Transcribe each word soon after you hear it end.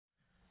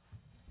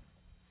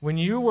When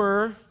you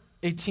were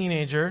a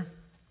teenager,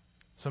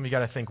 some of you got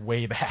to think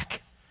way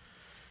back.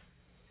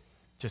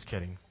 Just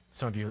kidding.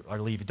 Some of you are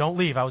leaving. Don't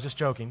leave. I was just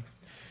joking.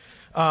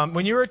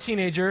 When you were a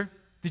teenager,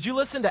 did you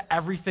listen to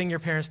everything your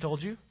parents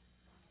told you?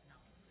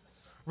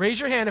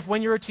 Raise your hand if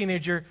when you were a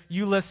teenager,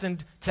 you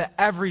listened to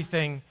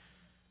everything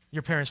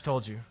your parents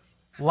told you.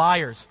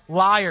 Liars.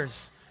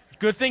 Liars.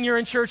 Good thing you're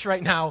in church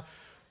right now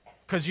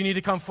because you need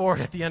to come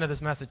forward at the end of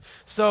this message.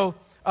 So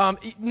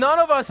none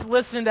of us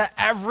listen to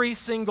every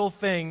single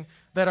thing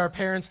that our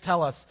parents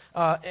tell us.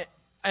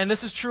 And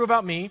this is true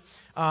about me.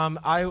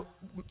 I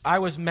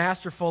was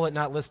masterful at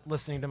not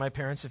listening to my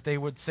parents. If they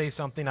would say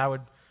something, I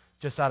would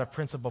just out of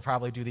principle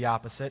probably do the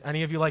opposite.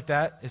 Any of you like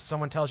that? If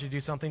someone tells you to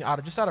do something,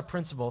 just out of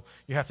principle,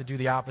 you have to do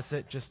the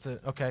opposite just to,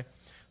 okay.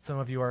 Some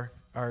of you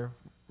are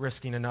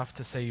risking enough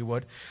to say you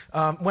would.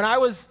 When I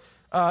was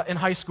in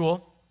high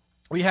school,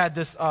 we had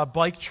this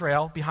bike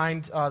trail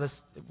behind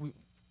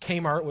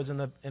Kmart was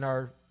in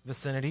our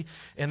vicinity,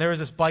 and there was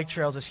this bike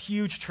trails, this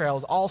huge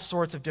trails, all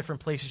sorts of different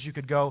places you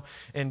could go,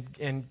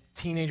 and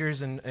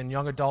teenagers and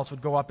young adults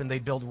would go up and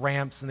they'd build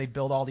ramps and they'd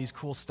build all these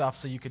cool stuff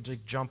so you could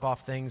jump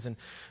off things. And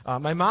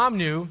my mom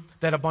knew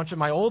that a bunch of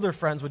my older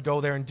friends would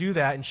go there and do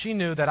that, and she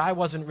knew that I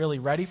wasn't really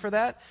ready for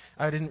that.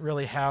 I didn't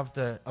really have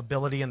the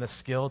ability and the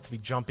skill to be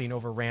jumping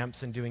over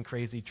ramps and doing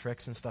crazy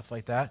tricks and stuff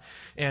like that.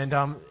 And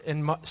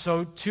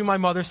so to my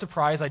mother's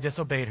surprise, I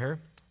disobeyed her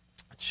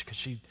because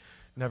she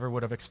never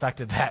would have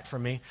expected that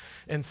from me.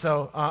 And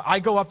so I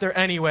go up there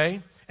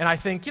anyway, and I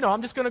think,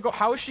 I'm just going to go.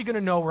 How is she going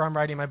to know where I'm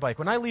riding my bike?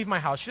 When I leave my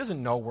house, she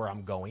doesn't know where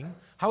I'm going.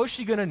 How is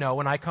she going to know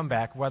when I come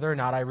back whether or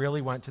not I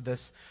really went to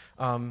this,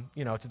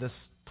 to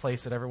this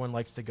place that everyone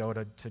likes to go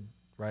to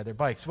ride their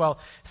bikes? Well,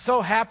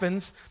 so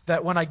happens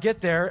that when I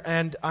get there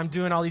and I'm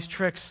doing all these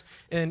tricks,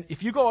 and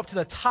if you go up to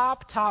the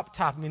top,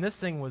 this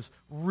thing was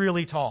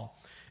really tall.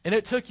 And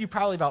it took you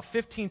probably about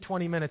 15,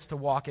 20 minutes to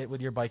walk it with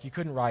your bike. You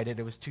couldn't ride it.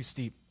 It was too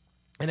steep.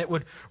 And it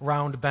would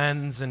round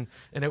bends, and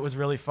it was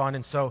really fun.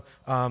 And so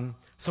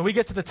we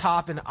get to the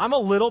top, and I'm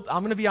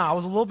going to be honest, I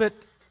was a little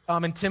bit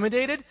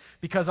intimidated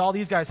because all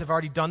these guys have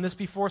already done this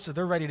before, so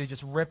they're ready to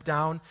just rip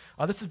down.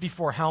 This is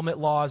before helmet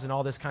laws and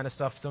all this kind of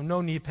stuff, so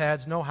no knee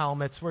pads, no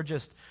helmets.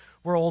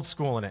 We're old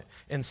school in it.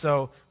 And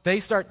so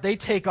they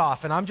take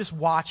off, and I'm just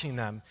watching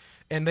them,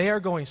 and they are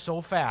going so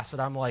fast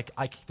that I'm like,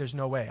 there's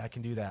no way I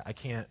can do that. I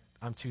can't.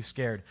 I'm too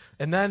scared.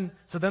 And then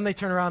they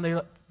turn around,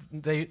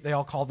 they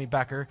all called me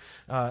Becker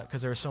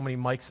because there were so many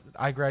mics.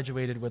 I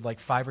graduated with like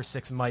 5 or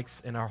 6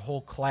 mics, and our whole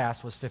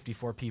class was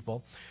 54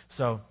 people.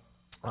 So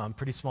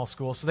pretty small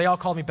school. So they all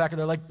called me Becker.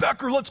 They're like,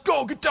 Becker, let's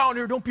go. Get down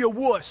here. Don't be a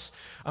wuss.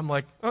 I'm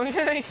like,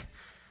 okay,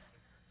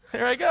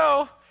 here I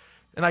go.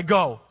 And I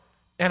go.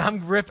 And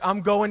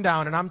I'm going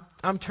down, and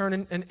I'm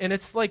turning, and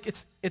it's like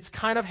it's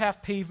kind of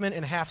half pavement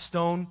and half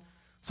stone.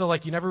 So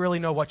like you never really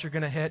know what you're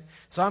gonna hit.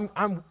 So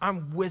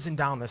I'm whizzing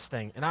down this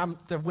thing, and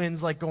the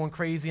wind's like going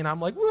crazy, and I'm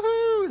like,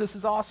 woohoo, this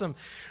is awesome.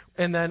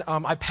 And then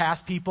I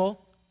pass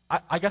people.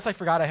 I guess I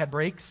forgot I had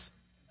brakes.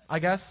 I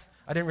guess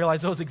I didn't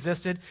realize those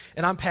existed.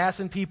 And I'm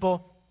passing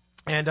people,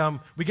 and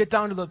we get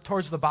down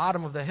towards the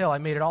bottom of the hill. I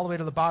made it all the way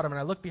to the bottom, and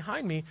I look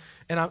behind me,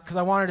 and because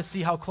I wanted to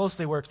see how close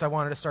they were, because I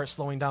wanted to start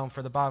slowing down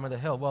for the bottom of the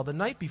hill. Well, the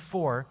night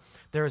before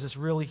there was this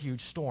really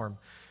huge storm,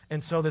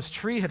 and so this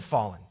tree had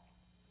fallen,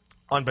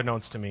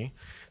 unbeknownst to me.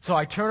 So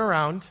I turn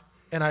around,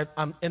 and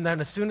then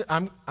as soon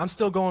I'm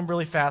still going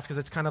really fast because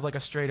it's kind of like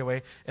a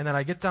straightaway. And then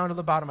I get down to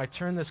the bottom. I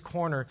turn this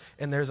corner,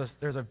 and there's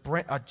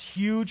a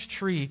huge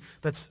tree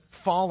that's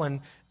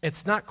fallen.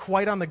 It's not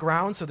quite on the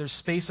ground, so there's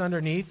space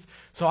underneath.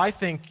 So I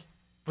think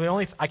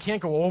I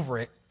can't go over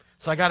it,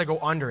 so I got to go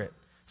under it.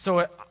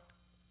 So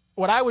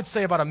what I would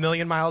say about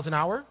 1,000,000 miles an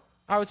hour,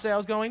 I would say I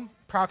was going.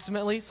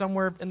 Approximately,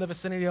 somewhere in the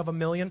vicinity of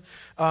 1,000,000.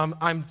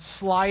 I'm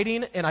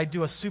sliding, and I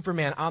do a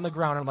Superman on the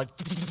ground. I'm like,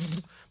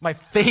 my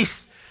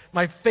face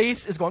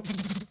is going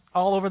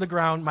all over the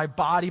ground. My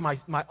body,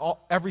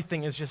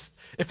 everything is just.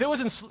 If it was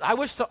in, I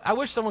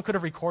wish someone could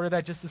have recorded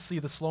that just to see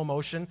the slow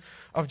motion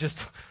of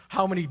just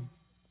how many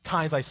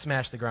times I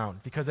smashed the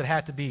ground, because it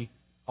had to be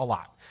a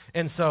lot.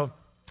 And so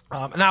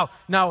now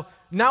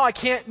I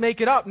can't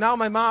make it up. Now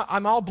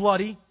I'm all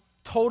bloody.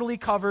 Totally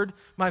covered.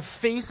 My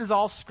face is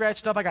all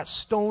scratched up. I got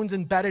stones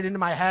embedded into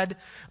my head.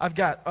 I've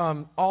got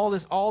all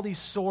these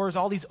sores,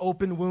 all these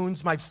open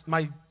wounds. My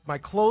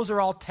clothes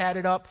are all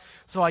tatted up.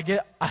 So I'm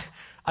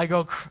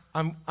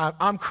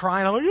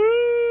crying. I'm like,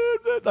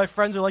 "Ah." My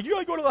friends are like, "You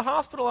gotta go to the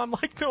hospital." I'm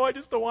like, "No, I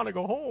just don't want to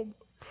go home."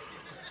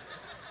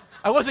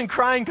 I wasn't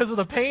crying because of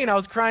the pain. I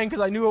was crying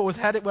because I knew where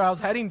I was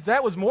heading.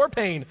 That was more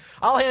pain.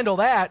 I'll handle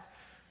that.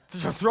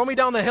 Throw me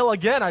down the hill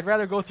again. I'd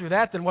rather go through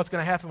that than what's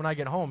going to happen when I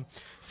get home.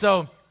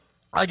 So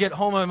I get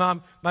home,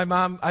 my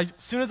mom, as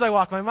soon as I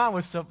walk, my mom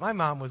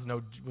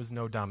was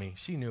no dummy.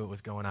 She knew what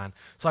was going on.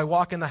 So I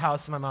walk in the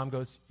house, and my mom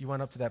goes, "You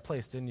went up to that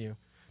place, didn't you?"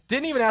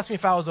 Didn't even ask me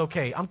if I was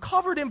okay. I'm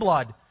covered in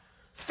blood.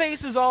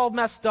 Face is all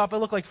messed up. I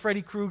look like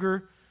Freddy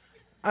Krueger.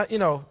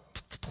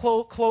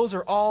 Clothes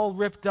are all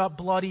ripped up,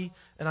 bloody,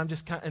 and I'm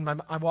just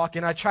I walk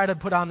in. I try to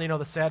put on,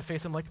 the sad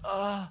face. I'm like,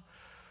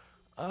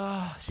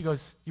 She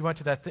goes, you went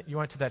to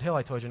that hill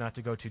I told you not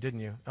to go to, didn't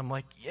you? I'm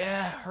like,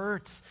 yeah, it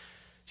hurts.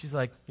 She's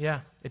like,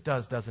 yeah, it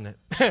does, doesn't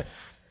it?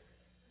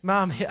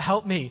 Mom,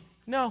 help me.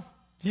 No,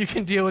 you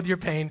can deal with your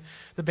pain.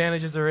 The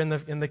bandages are in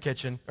the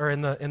kitchen or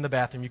in the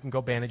bathroom. You can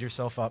go bandage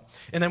yourself up.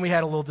 And then we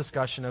had a little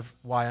discussion of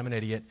why I'm an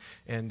idiot,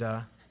 and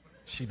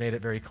she made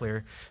it very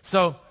clear.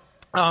 So,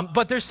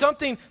 but there's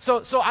something.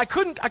 So I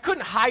couldn't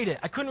hide it.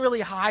 I couldn't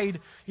really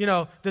hide,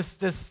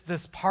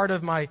 this part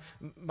of my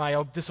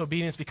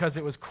disobedience because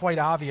it was quite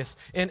obvious.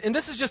 And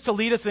this is just to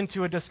lead us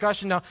into a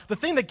discussion. Now, the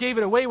thing that gave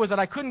it away was that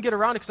I couldn't get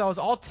around it because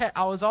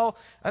I was all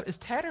is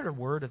tattered a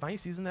word? Am I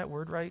using that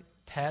word right?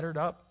 Tattered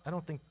up? I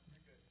don't think.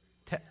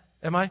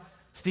 Am I?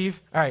 Steve?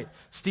 All right.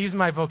 Steve's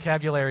my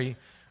vocabulary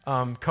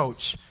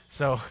coach.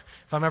 So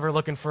if I'm ever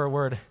looking for a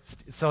word,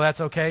 so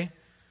that's okay.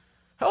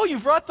 Oh, you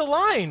brought the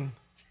line.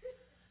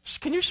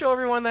 Can you show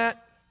everyone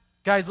that?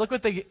 Guys, look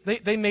what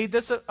they made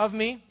this of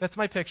me. That's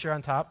my picture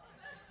on top.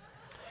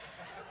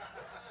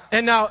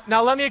 And now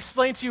let me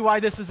explain to you why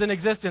this is in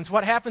existence.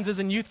 What happens is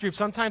in youth group,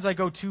 sometimes I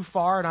go too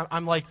far and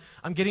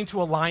I'm getting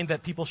to a line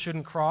that people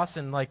shouldn't cross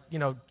and a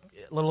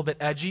little bit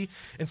edgy.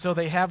 And so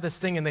they have this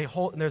thing and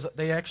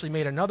they actually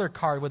made another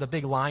card with a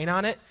big line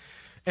on it.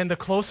 And the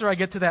closer I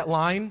get to that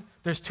line,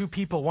 there's two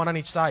people, one on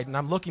each side, and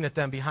I'm looking at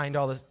them behind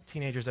all the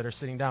teenagers that are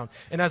sitting down.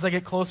 And as I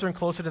get closer and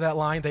closer to that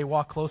line, they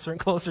walk closer and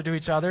closer to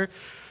each other.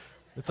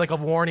 It's like a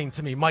warning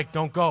to me. Mike,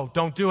 don't go.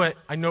 Don't do it.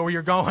 I know where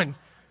you're going.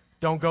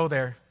 Don't go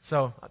there.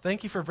 So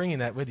thank you for bringing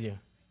that with you.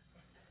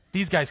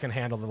 These guys can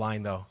handle the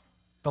line, though.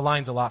 The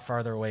line's a lot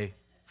farther away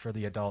for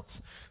the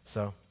adults.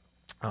 So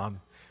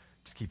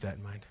just keep that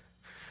in mind.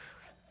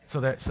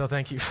 So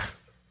thank you.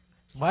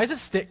 Why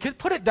is it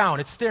put it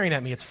down. It's staring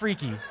at me. It's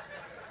freaky.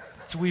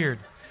 It's weird.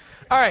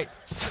 All right,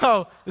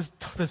 so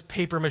this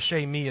paper mache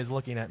me is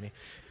looking at me.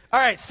 All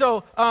right,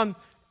 so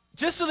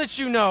just so that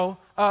you know,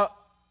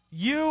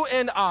 you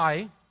and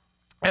I,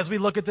 as we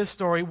look at this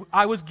story,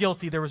 I was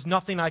guilty. There was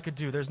nothing I could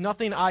do. There's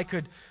nothing that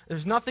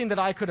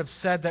I could have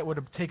said that would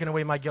have taken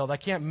away my guilt. I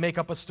can't make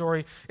up a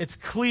story. It's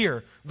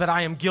clear that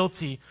I am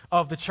guilty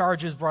of the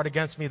charges brought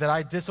against me, that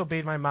I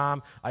disobeyed my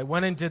mom. I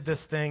went and did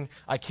this thing.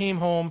 I came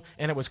home,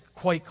 and it was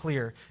quite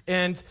clear.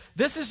 And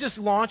this is just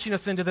launching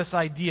us into this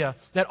idea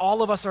that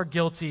all of us are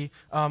guilty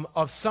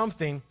of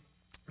something.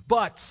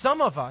 But some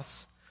of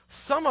us,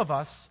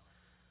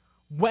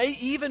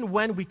 even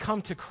when we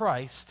come to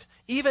Christ,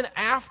 even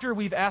after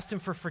we've asked him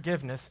for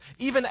forgiveness,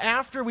 even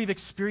after we've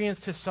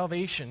experienced his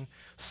salvation,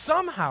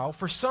 somehow,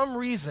 for some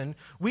reason,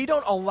 we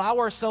don't allow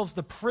ourselves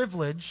the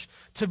privilege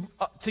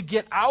to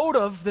get out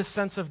of this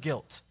sense of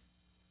guilt.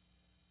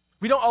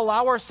 We don't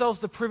allow ourselves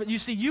the privilege. You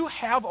see, you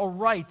have a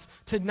right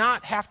to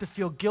not have to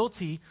feel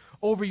guilty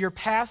over your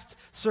past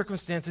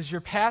circumstances,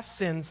 your past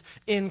sins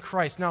in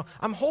Christ. Now,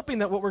 I'm hoping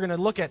that what we're going to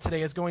look at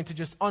today is going to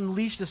just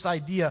unleash this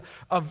idea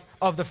of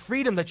the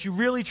freedom that you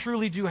really,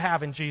 truly do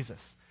have in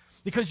Jesus.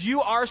 Because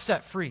you are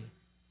set free.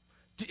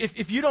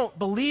 If you don't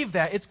believe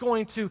that, it's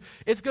going to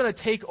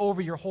take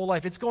over your whole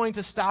life. It's going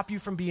to stop you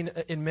from being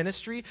in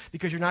ministry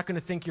because you're not going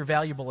to think you're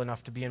valuable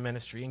enough to be in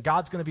ministry. And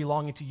God's going to be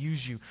longing to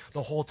use you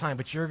the whole time,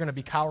 but you're going to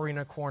be cowering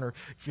in a corner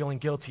feeling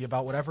guilty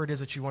about whatever it is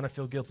that you want to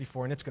feel guilty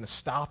for, and it's going to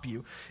stop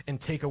you and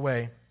take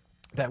away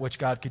that which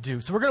God could do.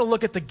 So we're going to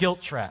look at the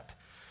guilt trap.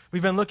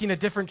 We've been looking at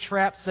different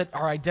traps that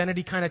our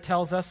identity kind of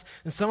tells us.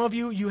 And some of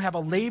you have a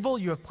label,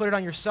 you have put it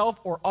on yourself,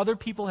 or other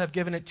people have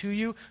given it to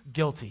you.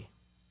 Guilty.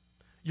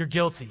 You're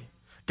guilty.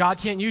 God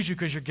can't use you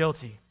because you're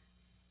guilty.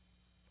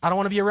 I don't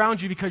want to be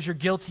around you because you're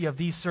guilty of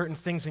these certain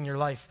things in your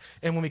life.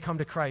 And when we come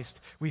to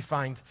Christ, we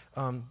find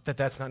that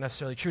that's not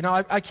necessarily true.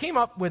 Now, I came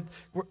up with,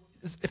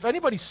 if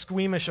anybody's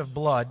squeamish of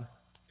blood,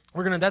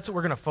 that's what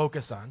we're going to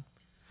focus on.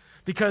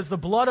 Because the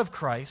blood of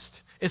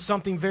Christ is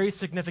something very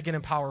significant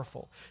and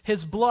powerful.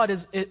 His blood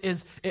is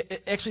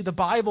actually, the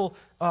Bible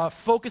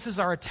focuses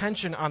our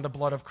attention on the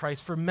blood of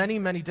Christ for many,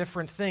 many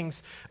different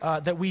things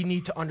that we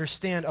need to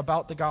understand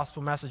about the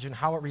gospel message and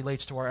how it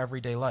relates to our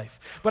everyday life.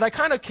 But I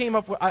kind of came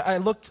up with, I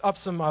looked up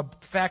some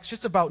facts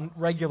just about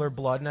regular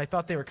blood, and I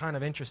thought they were kind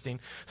of interesting.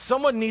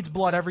 Someone needs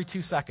blood every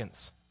 2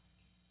 seconds.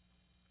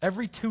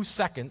 Every 2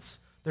 seconds,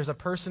 there's a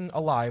person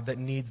alive that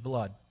needs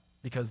blood,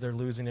 because they're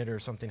losing it or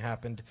something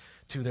happened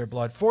to their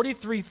blood.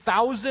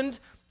 43,000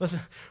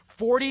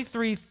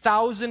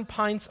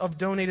 pints of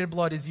donated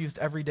blood is used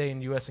every day in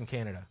the U.S. and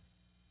Canada.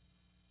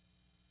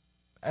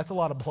 That's a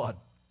lot of blood.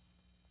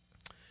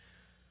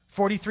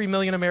 43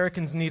 million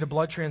Americans need a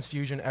blood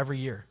transfusion every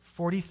year.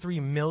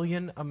 43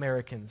 million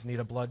Americans need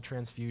a blood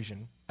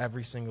transfusion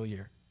every single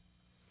year.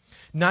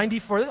 I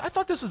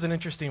thought this was an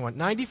interesting one.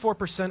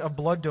 94% of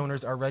blood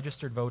donors are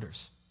registered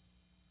voters.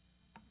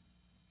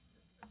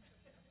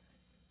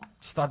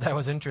 Just thought that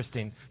was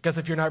interesting. Because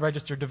if you're not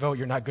registered to vote,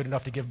 you're not good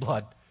enough to give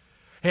blood.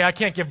 Hey, I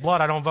can't give blood,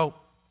 I don't vote.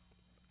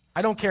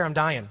 I don't care, I'm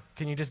dying.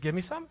 Can you just give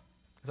me some?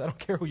 Because I don't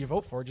care who you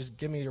vote for, just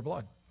give me your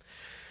blood.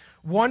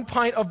 1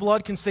 pint of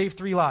blood can save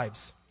 3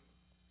 lives.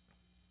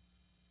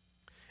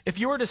 If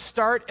you were to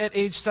start at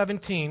age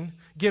 17,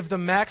 give the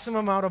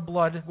maximum amount of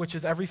blood, which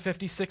is every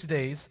 56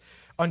 days,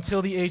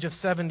 until the age of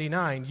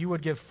 79, you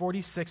would give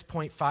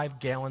 46.5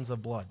 gallons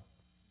of blood.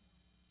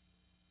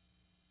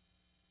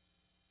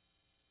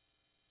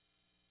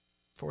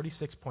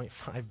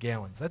 46.5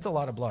 gallons. That's a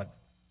lot of blood.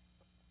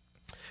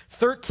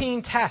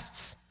 13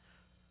 tests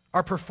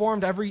are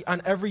performed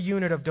on every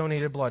unit of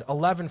donated blood,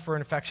 11 for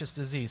infectious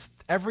disease.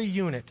 Every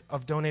unit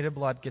of donated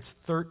blood gets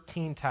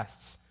 13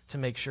 tests to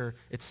make sure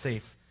it's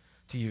safe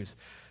to use.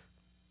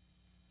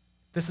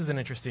 This is an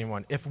interesting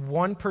one. If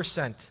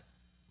 1%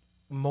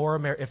 more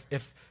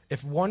if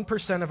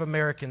 1% of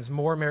Americans,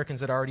 more Americans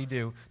that already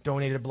do,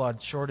 donated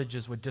blood,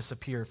 shortages would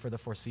disappear for the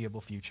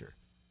foreseeable future.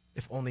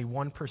 If only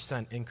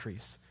 1%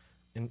 increase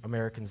in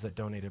Americans that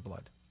donated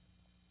blood.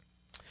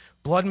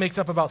 Blood makes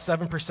up about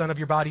 7% of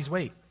your body's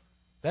weight.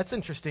 That's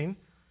interesting.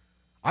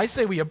 I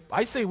say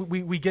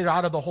we get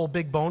out of the whole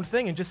big bone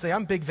thing and just say,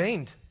 I'm big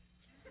veined.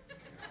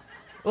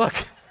 Look,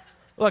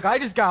 I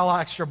just got a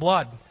lot extra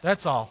blood.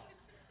 That's all.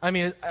 I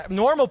mean, a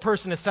normal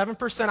person is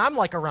 7%. I'm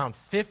like around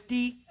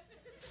 50,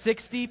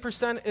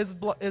 60%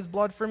 is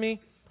blood for me.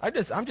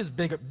 I'm just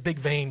big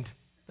veined.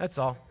 That's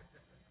all.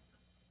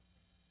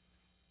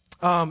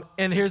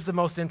 And here's the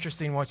most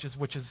interesting,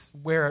 which is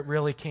where it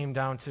really came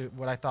down to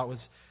what I thought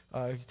was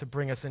to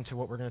bring us into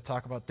what we're going to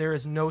talk about. There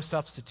is no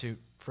substitute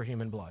for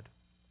human blood.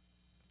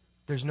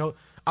 There's no,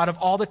 out of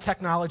all the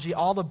technology,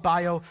 all the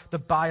bio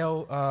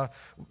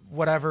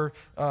whatever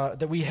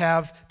that we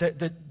have,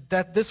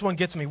 that this one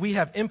gets me. We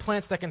have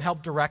implants that can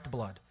help direct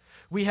blood.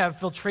 We have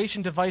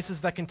filtration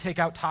devices that can take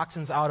out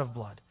toxins out of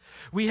blood.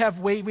 We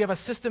have a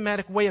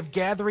systematic way of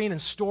gathering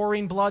and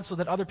storing blood so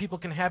that other people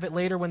can have it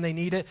later when they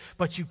need it,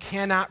 but you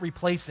cannot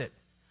replace it.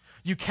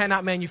 You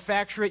cannot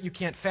manufacture it, you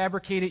can't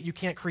fabricate it, you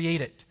can't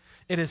create it.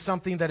 It is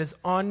something that is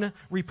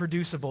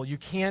unreproducible. You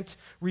can't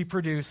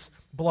reproduce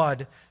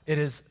blood. It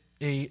is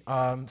a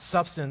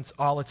substance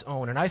all its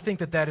own. And I think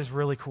that is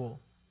really cool.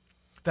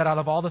 That out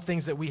of all the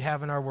things that we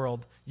have in our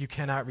world, you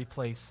cannot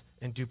replace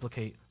and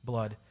duplicate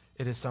blood.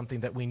 It is something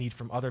that we need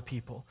from other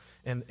people,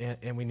 and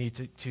we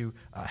need to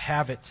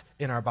have it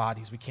in our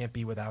bodies. We can't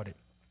be without it.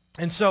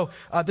 And so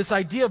this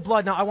idea of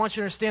blood, now I want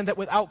you to understand that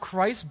without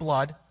Christ's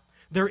blood,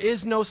 there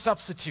is no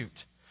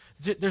substitute.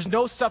 There's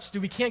no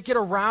substitute. We can't get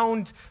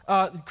around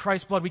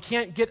Christ's blood. We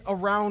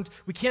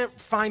can't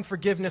find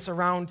forgiveness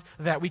around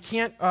that. We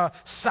can't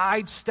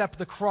sidestep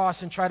the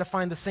cross and try to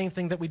find the same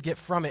thing that we'd get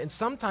from it. And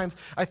sometimes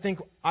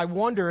I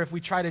wonder if we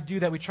try to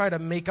do that, we try to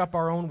make up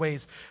our own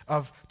ways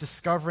of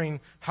discovering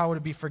how to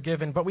be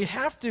forgiven. But we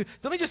have to,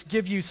 let me just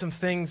give you some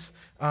things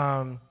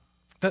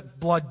that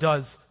blood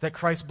does, that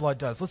Christ's blood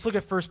does. Let's look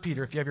at 1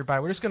 Peter, if you have your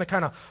Bible. We're just going to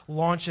kind of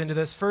launch into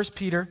this. 1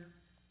 Peter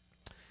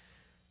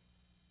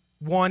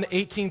 1,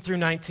 18 through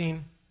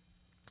 19.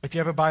 If you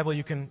have a Bible,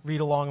 you can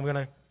read along. I'm going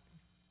to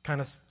kind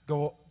of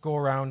go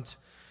around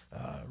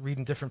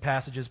reading different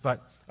passages.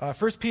 But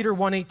 1 Peter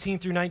 1, 18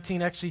 through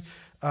 19, actually,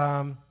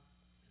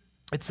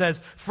 it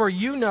says, "For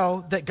you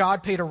know that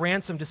God paid a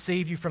ransom to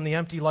save you from the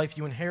empty life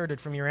you inherited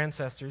from your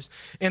ancestors.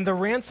 And the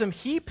ransom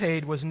he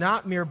paid was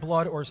not mere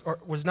blood or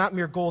was not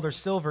mere gold or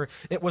silver.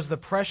 It was the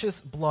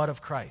precious blood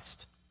of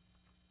Christ,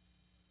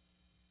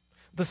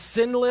 the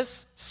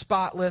sinless,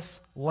 spotless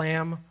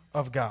Lamb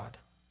of God."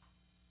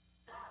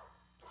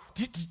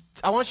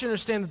 I want you to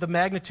understand the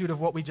magnitude of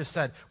what we just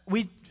said.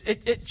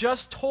 It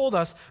just told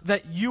us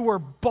that you were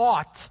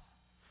bought.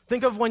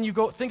 Think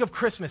of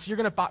Christmas. You're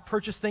going to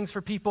purchase things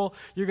for people.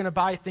 You're going to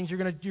buy things. You're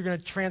going to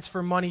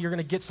transfer money. You're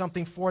going to get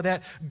something for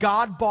that.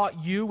 God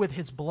bought you with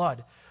his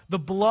blood. The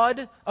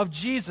blood of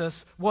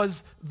Jesus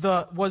was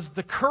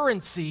the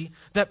currency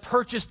that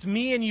purchased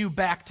me and you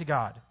back to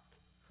God.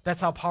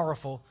 That's how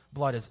powerful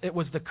blood is. It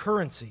was the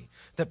currency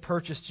that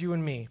purchased you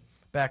and me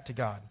back to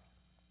God.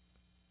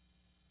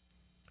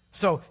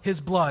 So his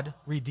blood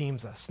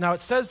redeems us. Now it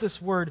says this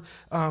word,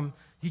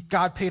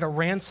 God paid a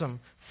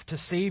ransom to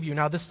save you.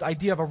 Now this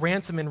idea of a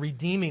ransom and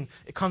redeeming,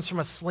 it comes from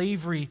a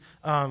slavery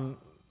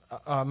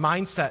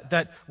mindset,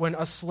 that when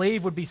a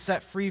slave would be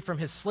set free from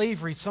his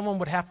slavery, someone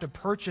would have to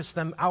purchase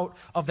them out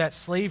of that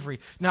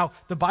slavery. Now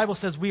the Bible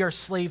says we are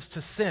slaves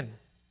to sin,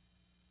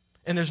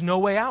 and there's no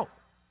way out.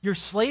 You're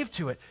slave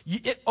to it.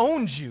 It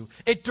owns you.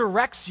 It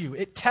directs you.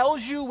 It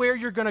tells you where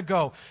you're going to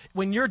go.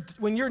 When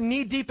you're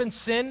knee deep in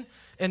sin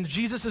and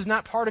Jesus is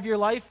not part of your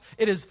life,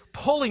 it is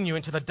pulling you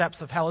into the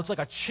depths of hell. It's like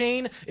a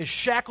chain is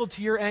shackled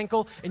to your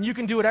ankle, and you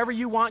can do whatever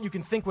you want. You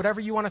can think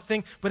whatever you want to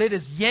think, but it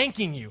is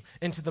yanking you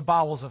into the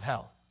bowels of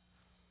hell.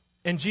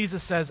 And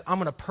Jesus says, I'm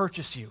going to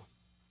purchase you,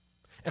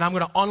 and I'm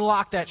going to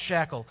unlock that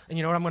shackle. And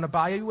you know what I'm going to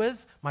buy you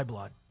with? My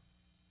blood.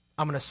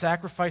 I'm going to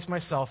sacrifice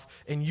myself,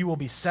 and you will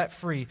be set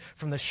free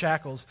from the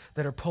shackles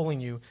that are pulling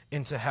you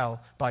into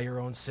hell by your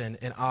own sin,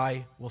 and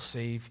I will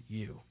save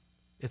you.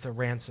 It's a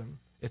ransom.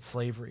 It's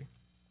slavery.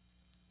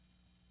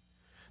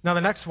 Now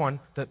the next one,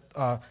 that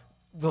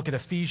look at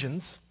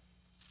Ephesians.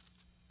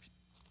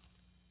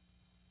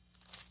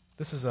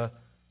 This is a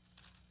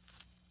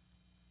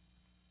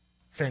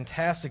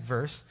fantastic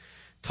verse.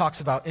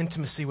 Talks about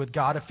intimacy with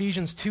God.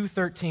 Ephesians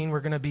 2:13 we're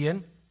going to be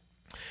in.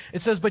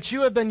 It says, "But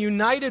you have been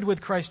united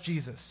with Christ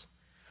Jesus.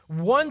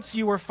 Once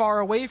you were far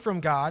away from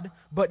God,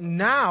 but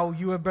now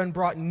you have been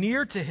brought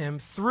near to him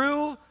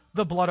through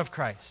the blood of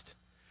Christ.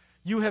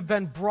 You have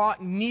been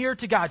brought near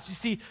to God. So you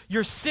see,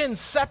 your sin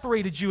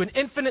separated you, an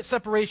infinite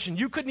separation.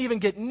 You couldn't even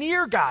get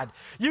near God.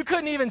 You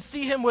couldn't even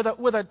see him with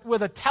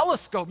a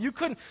telescope. You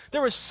couldn't.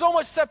 There was so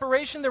much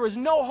separation, there was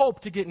no hope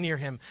to get near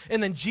him.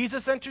 And then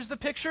Jesus enters the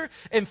picture,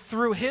 and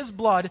through his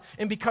blood,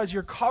 and because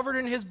you're covered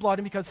in his blood,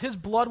 and because his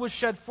blood was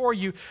shed for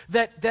you,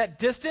 that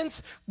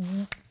distance,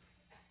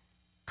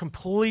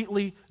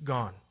 completely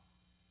gone.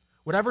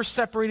 Whatever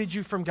separated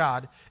you from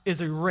God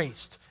is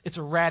erased. It's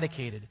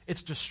eradicated.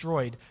 It's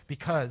destroyed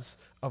because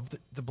of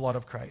the blood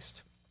of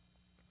Christ.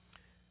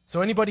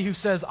 So anybody who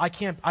says, I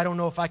don't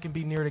know if I can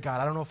be near to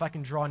God. I don't know if I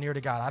can draw near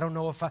to God. I don't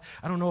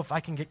know if I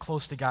can get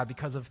close to God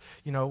because of,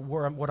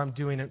 what I'm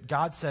doing. And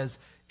God says,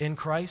 in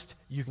Christ,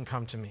 you can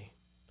come to me.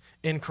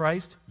 In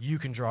Christ, you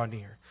can draw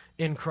near.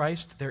 In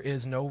Christ, there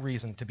is no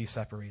reason to be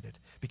separated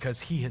because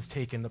he has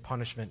taken the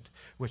punishment,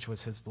 which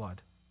was his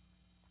blood.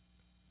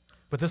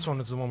 But this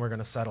one is the one we're going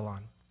to settle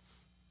on.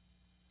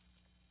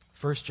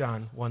 1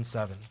 John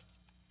 1:7.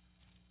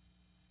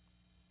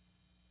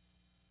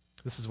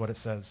 This is what it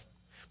says.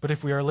 But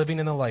if we are living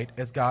in the light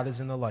as God is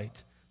in the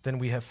light, then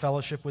we have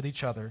fellowship with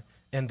each other,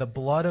 and the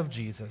blood of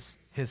Jesus,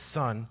 his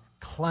Son,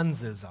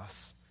 cleanses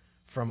us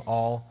from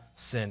all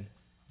sin.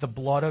 The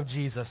blood of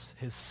Jesus,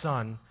 his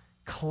Son,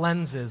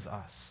 cleanses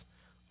us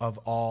of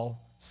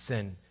all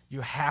sin. You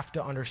have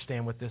to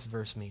understand what this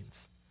verse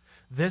means.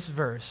 This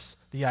verse,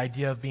 the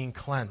idea of being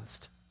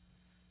cleansed,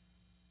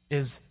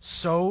 is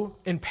so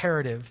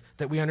imperative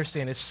that we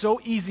understand. It's so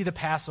easy to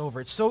pass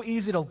over. It's so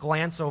easy to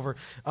glance over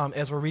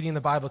as we're reading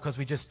the Bible because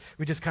we just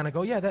kind of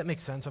go, yeah, that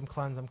makes sense. I'm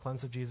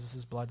cleansed of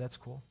Jesus' blood. That's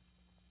cool.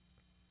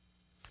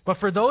 But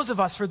for those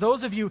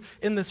of you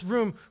in this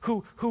room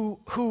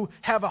who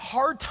have a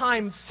hard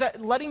time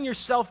letting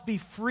yourself be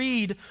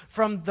freed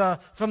from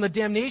the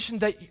damnation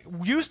that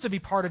used to be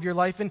part of your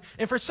life, and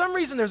for some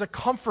reason there's a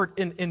comfort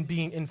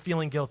in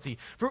feeling guilty.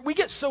 We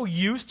get so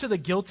used to the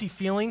guilty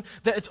feeling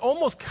that it's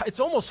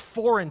almost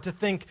foreign to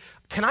think,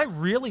 can I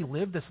really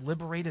live this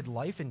liberated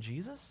life in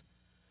Jesus?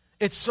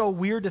 It's so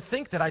weird to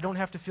think that I don't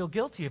have to feel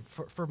guilty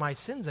for my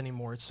sins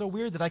anymore. It's so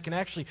weird that I can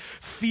actually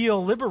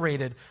feel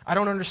liberated. I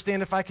don't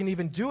understand if I can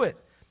even do it.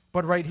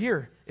 But right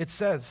here, it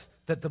says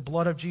that the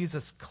blood of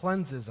Jesus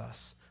cleanses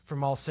us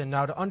from all sin.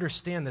 Now, to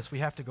understand this, we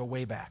have to go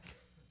way back.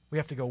 We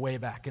have to go way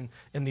back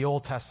in the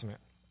Old Testament.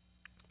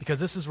 Because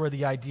this is where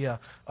the idea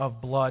of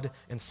blood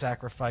and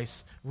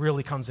sacrifice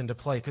really comes into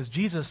play. Because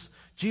Jesus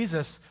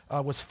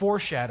was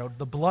foreshadowed,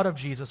 the blood of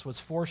Jesus was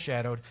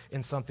foreshadowed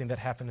in something that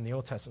happened in the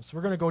Old Testament. So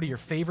we're going to go to your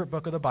favorite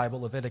book of the Bible,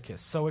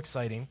 Leviticus. So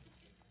exciting.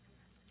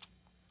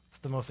 It's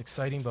the most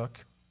exciting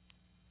book.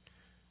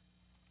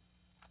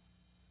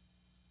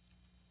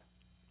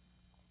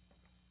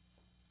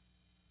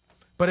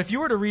 But if you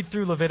were to read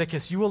through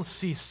Leviticus, you will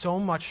see so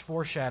much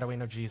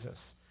foreshadowing of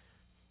Jesus.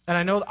 And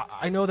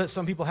I know that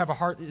some people have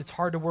it's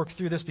hard to work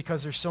through this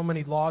because there's so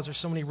many laws, there's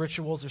so many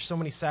rituals, there's so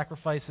many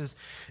sacrifices,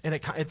 and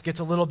it gets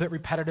a little bit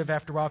repetitive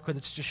after a while because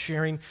it's just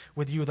sharing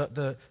with you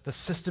the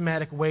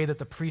systematic way that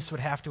the priests would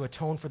have to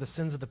atone for the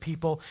sins of the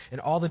people and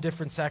all the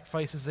different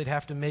sacrifices they'd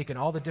have to make and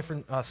all the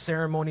different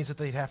ceremonies that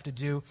they'd have to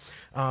do.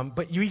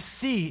 But you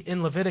see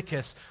in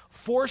Leviticus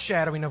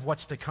foreshadowing of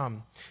what's to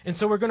come. And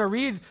so we're going to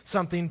read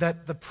something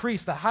that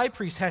the high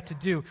priest had to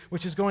do,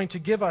 which is going to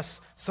give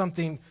us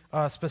something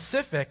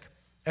specific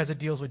as it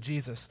deals with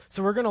Jesus.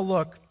 So we're going to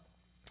look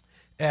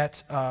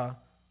at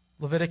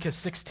Leviticus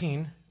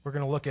 16. We're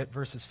going to look at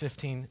verses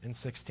 15 and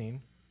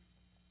 16.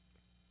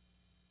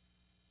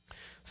 It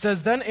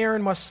says, Then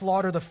Aaron must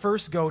slaughter the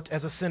first goat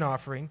as a sin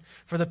offering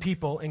for the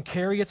people and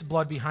carry its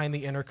blood behind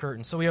the inner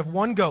curtain. So we have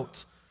one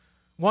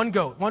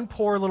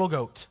poor little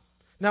goat.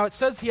 Now it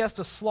says he has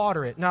to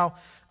slaughter it. Now,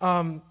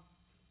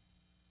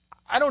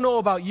 I don't know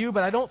about you,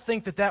 but I don't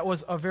think that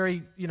was a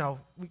very,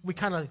 we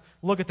kind of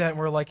look at that and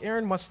we're like,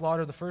 Aaron must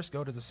slaughter the first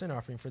goat as a sin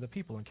offering for the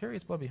people and carry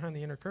its blood behind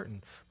the inner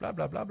curtain, blah,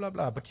 blah, blah, blah,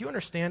 blah. But do you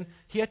understand?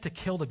 He had to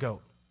kill the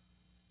goat.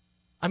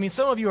 I mean,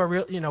 some of you are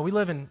real, we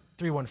live in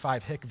 315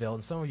 Hickville,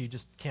 and some of you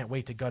just can't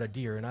wait to gut a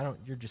deer, and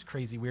you're just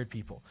crazy, weird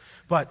people.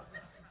 But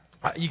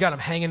you got them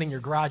hanging in your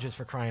garages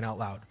for crying out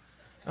loud.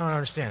 I don't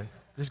understand.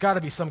 There's got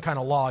to be some kind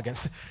of law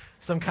against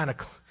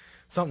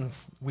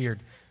something's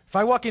weird. If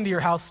I walk into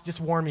your house,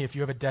 just warn me if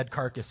you have a dead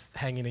carcass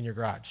hanging in your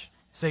garage.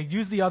 Say,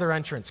 use the other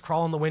entrance.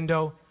 Crawl in the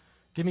window.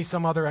 Give me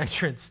some other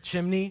entrance.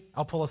 Chimney,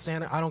 I'll pull a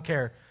Santa. I don't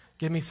care.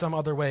 Give me some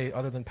other way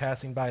other than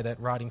passing by that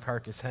rotting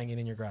carcass hanging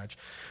in your garage.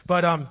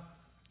 But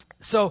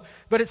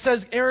it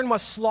says Aaron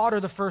must slaughter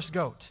the first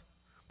goat.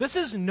 This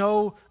is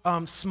no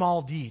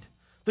small deed.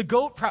 The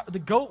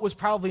goat was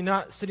probably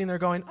not sitting there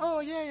going,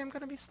 oh, yay, I'm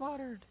going to be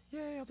slaughtered.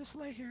 Yay, I'll just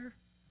lay here.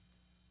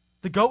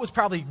 The goat was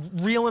probably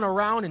reeling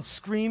around and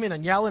screaming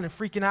and yelling and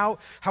freaking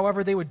out,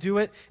 however they would do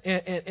it.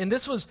 And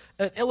this was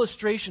an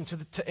illustration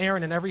to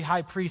Aaron and every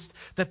high priest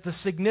that the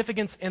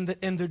significance and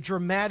the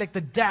dramatic,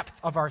 the depth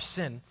of our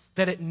sin,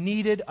 that it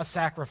needed a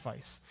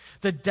sacrifice.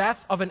 The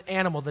death of an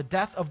animal, the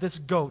death of this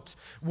goat,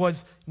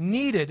 was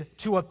needed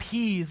to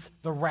appease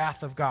the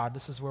wrath of God.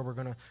 This is where we're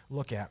going to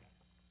look at.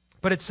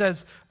 But it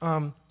says,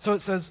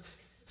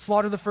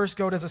 slaughter the first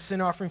goat as a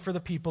sin offering for the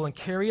people and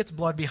carry its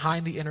blood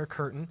behind the inner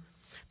curtain.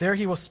 There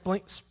he will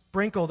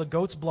sprinkle the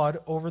goat's blood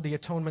over the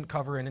atonement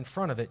cover and in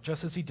front of it,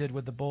 just as he did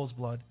with the bull's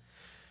blood.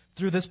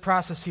 Through this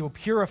process, he will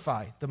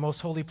purify the most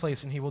holy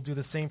place, and he will do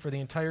the same for the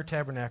entire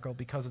tabernacle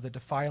because of the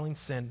defiling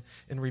sin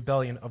and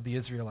rebellion of the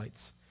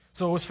Israelites.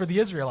 So it was for the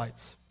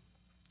Israelites.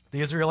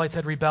 The Israelites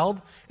had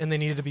rebelled, and they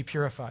needed to be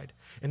purified.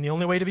 And the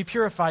only way to be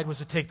purified was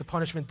to take the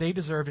punishment they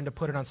deserved and to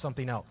put it on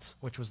something else,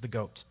 which was the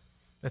goat.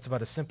 That's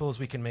about as simple as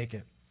we can make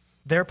it.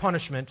 Their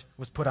punishment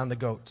was put on the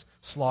goat,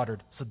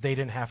 slaughtered, so they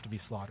didn't have to be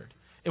slaughtered.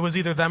 It was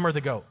either them or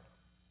the goat.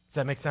 Does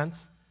that make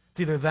sense? It's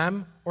either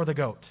them or the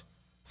goat.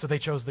 So they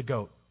chose the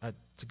goat.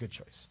 It's a good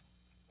choice.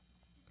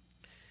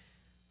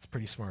 It's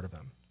pretty smart of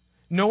them.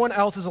 No one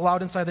else is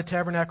allowed inside the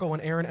tabernacle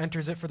when Aaron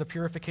enters it for the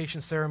purification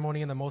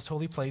ceremony in the most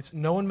holy place.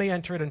 No one may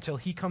enter it until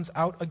he comes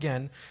out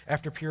again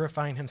after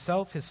purifying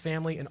himself, his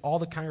family, and all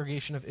the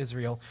congregation of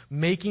Israel,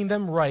 making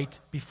them right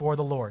before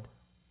the Lord.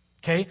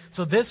 Okay,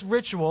 so this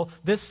ritual,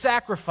 this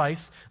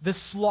sacrifice, this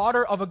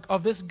slaughter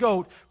of this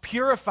goat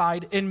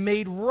purified and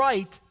made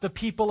right the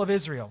people of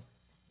Israel.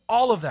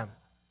 All of them.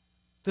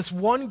 This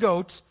one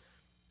goat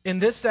in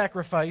this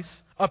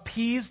sacrifice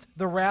appeased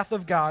the wrath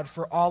of God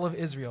for all of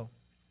Israel.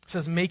 It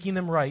says, making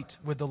them right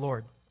with the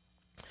Lord.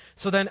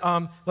 So then,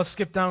 let's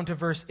skip down to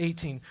verse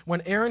 18.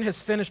 When Aaron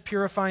has finished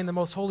purifying the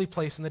most holy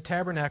place in the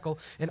tabernacle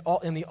and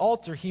in the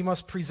altar, he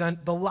must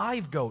present the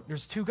live goat.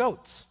 There's two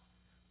goats.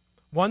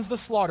 One's the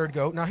slaughtered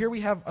goat. Now here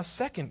we have a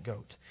second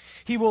goat.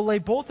 He will lay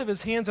both of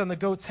his hands on the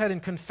goat's head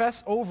and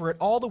confess over it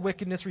all the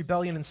wickedness,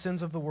 rebellion, and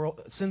sins of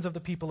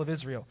the people of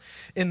Israel.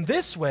 In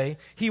this way,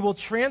 he will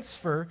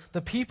transfer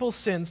the people's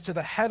sins to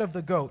the head of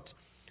the goat.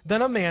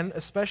 Then a man,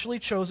 especially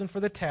chosen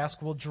for the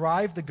task, will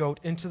drive the goat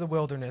into the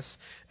wilderness.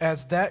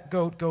 As that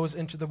goat goes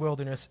into the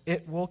wilderness,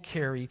 it will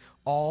carry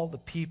all the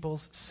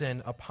people's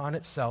sin upon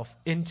itself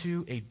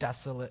into a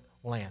desolate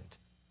land.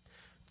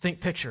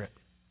 Picture it.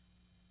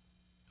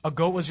 A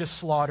goat was just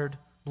slaughtered.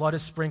 Blood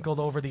is sprinkled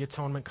over the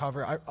atonement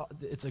cover.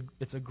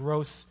 It's a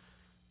gross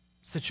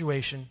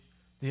situation.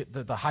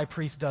 The high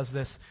priest does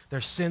this.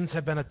 Their sins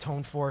have been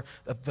atoned for.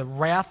 The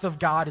wrath of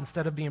God,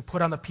 instead of being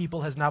put on the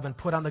people, has now been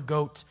put on the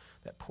goat.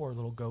 That poor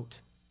little goat.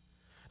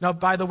 Now,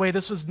 by the way,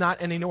 this was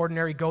not any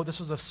ordinary goat. This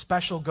was a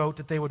special goat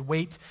that they would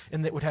weight,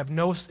 and it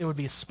would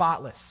be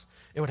spotless.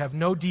 It would have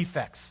no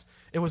defects.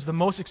 It was the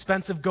most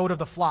expensive goat of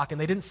the flock,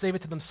 and they didn't save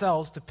it to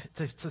themselves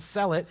to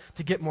sell it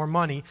to get more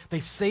money.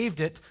 They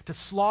saved it to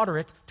slaughter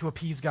it to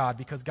appease God,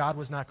 because God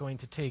was not going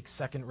to take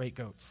second-rate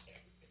goats.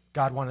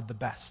 God wanted the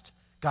best.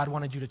 God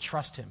wanted you to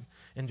trust him,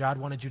 and God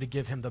wanted you to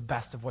give him the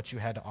best of what you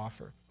had to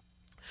offer.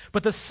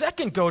 But the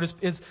second goat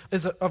is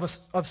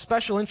of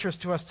special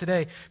interest to us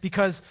today,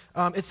 because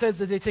it says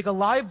that they take a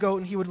live goat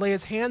and he would lay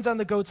his hands on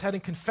the goat's head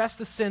and confess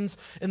the sins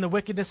and the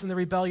wickedness and the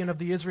rebellion of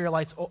the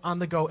Israelites on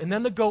the goat. And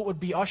then the goat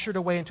would be ushered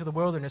away into the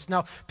wilderness.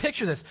 Now,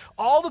 picture this.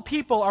 All the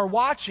people are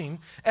watching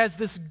as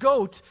this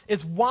goat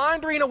is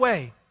wandering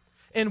away.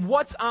 And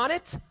what's on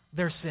it?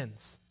 Their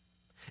sins.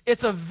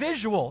 It's a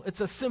visual. It's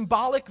a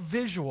symbolic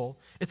visual.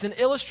 It's an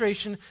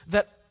illustration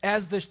that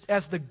as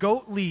the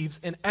goat leaves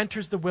and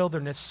enters the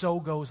wilderness, so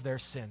goes their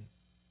sin.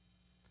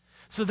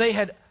 So they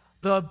had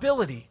the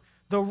ability,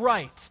 the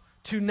right,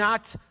 to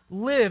not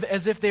live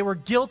as if they were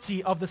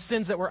guilty of the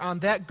sins that were on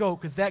that goat,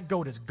 because that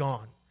goat is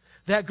gone.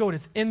 That goat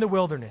is in the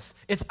wilderness.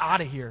 It's out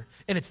of here,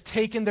 and it's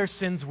taken their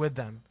sins with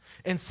them.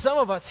 And some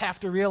of us have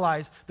to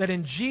realize that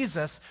in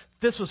Jesus,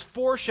 this was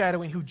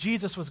foreshadowing who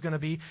Jesus was going to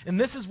be, and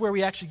this is where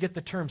we actually get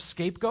the term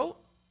scapegoat.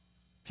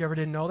 If you ever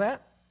didn't know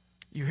that.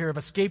 You hear of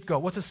a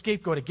scapegoat. What's a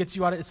scapegoat? It gets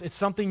you out of it's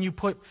something you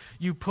put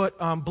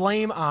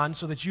blame on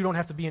so that you don't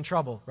have to be in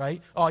trouble,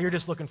 right? Oh, you're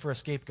just looking for a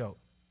scapegoat.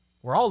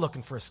 We're all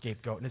looking for a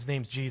scapegoat, and his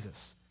name's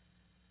Jesus.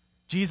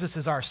 Jesus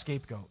is our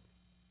scapegoat.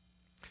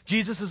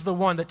 Jesus is the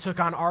one that took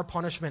on our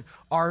punishment,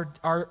 our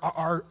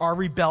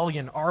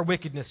rebellion, our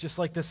wickedness, just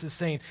like this is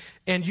saying.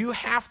 And you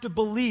have to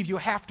believe, you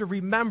have to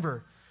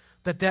remember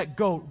that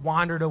goat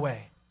wandered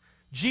away.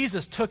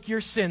 Jesus took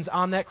your sins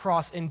on that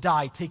cross and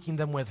died, taking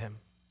them with him.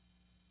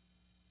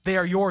 They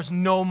are yours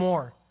no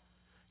more.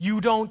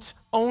 You don't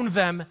own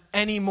them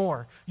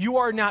anymore. You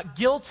are not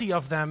guilty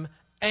of them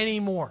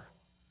anymore.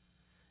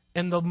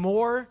 And the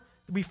more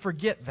we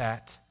forget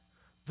that,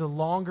 the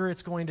longer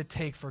it's going to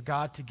take for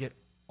God to get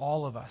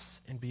all of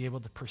us and be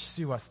able to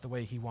pursue us the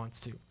way he wants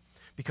to.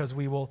 Because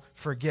we will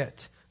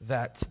forget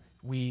that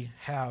we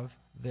have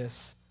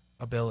this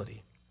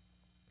ability.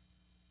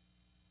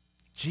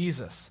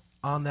 Jesus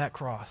on that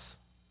cross,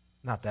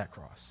 not that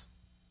cross.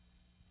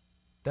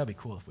 That'd be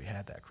cool if we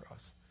had that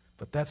cross.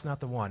 But that's not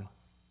the one.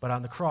 But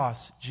on the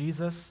cross,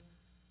 Jesus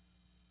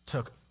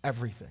took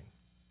everything.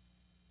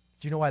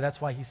 Do you know why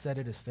that's why he said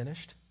it is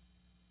finished?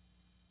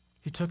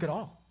 He took it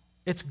all.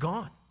 It's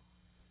gone.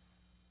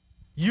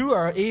 You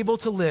are able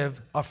to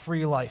live a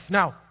free life.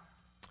 Now,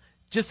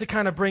 just to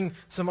kind of bring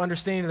some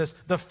understanding to this,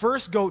 the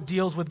first goat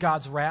deals with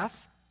God's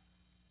wrath,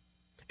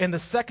 and the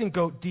second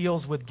goat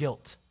deals with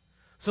guilt.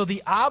 So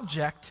the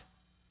object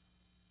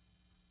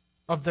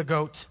of the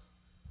goat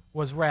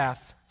was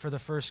wrath for the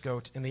first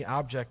goat, and the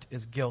object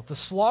is guilt. The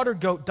slaughtered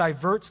goat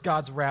diverts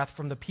God's wrath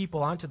from the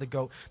people onto the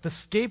goat. The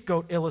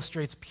scapegoat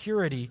illustrates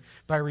purity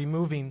by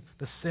removing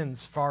the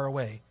sins far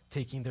away,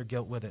 taking their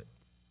guilt with it.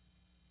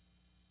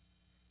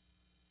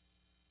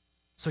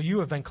 So you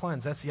have been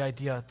cleansed. That's the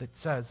idea that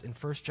says in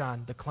 1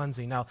 John, the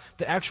cleansing. Now,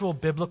 the actual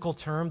biblical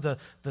term, the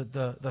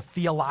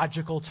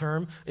theological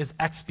term is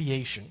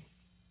expiation.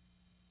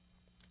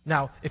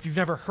 Now, if you've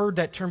never heard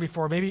that term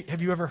before, maybe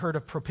have you ever heard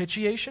of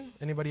propitiation?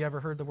 Anybody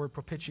ever heard the word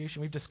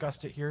propitiation? We've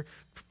discussed it here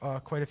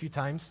quite a few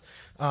times.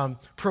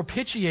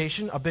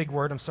 Propitiation, a big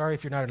word. I'm sorry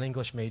if you're not an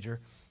English major.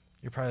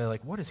 You're probably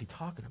like, what is he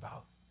talking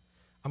about?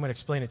 I'm going to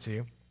explain it to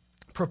you.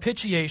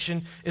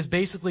 Propitiation is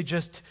basically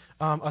just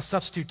a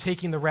substitute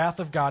taking the wrath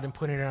of God and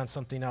putting it on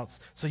something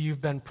else. So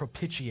you've been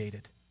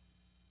propitiated,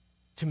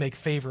 to make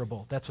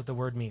favorable. That's what the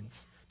word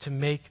means, to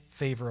make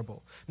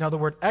favorable. Now the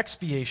word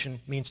expiation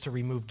means to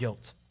remove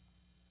guilt.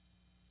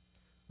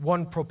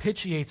 One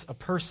propitiates a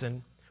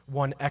person,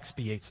 one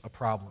expiates a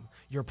problem.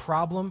 Your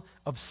problem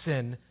of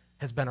sin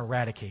has been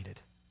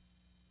eradicated.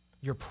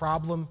 Your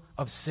problem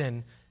of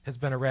sin has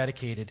been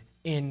eradicated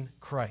in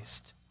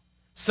Christ.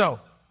 So,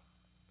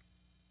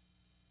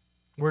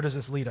 where does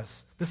this lead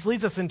us? This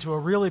leads us into a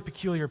really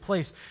peculiar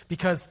place,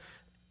 because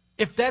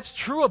if that's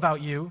true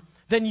about you,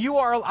 then you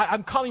are, I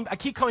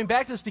keep coming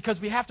back to this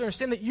because we have to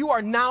understand that you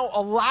are now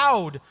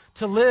allowed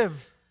to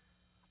live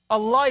a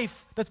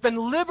life that's been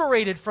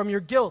liberated from your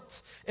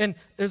guilt. And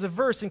there's a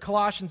verse in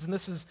Colossians,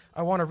 and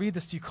I want to read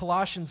this to you,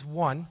 Colossians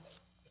 1.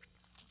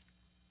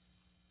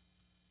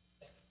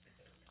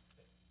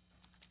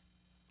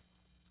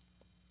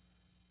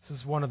 This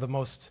is one of the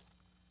most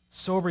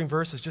sobering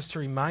verses just to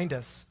remind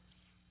us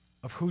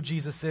of who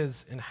Jesus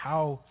is and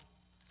how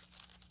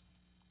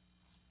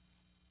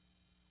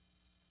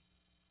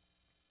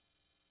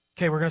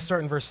Okay, we're going to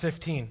start in verse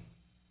 15.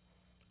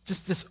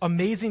 Just this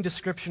amazing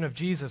description of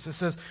Jesus. It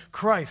says,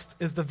 Christ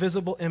is the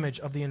visible image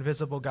of the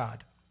invisible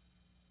God.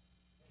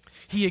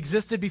 He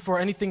existed before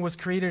anything was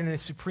created and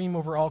is supreme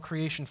over all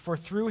creation. For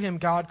through him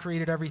God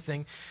created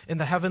everything in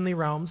the heavenly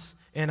realms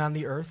and on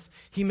the earth.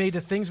 He made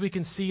the things we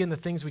can see and the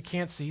things we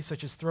can't see,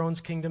 such as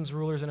thrones, kingdoms,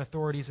 rulers, and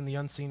authorities in the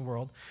unseen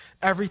world.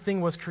 Everything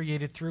was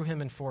created through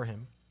him and for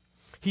him.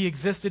 He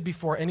existed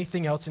before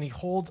anything else, and he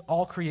holds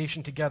all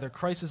creation together.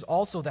 Christ is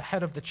also the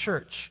head of the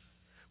church,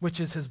 which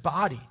is his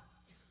body.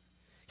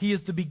 He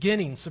is the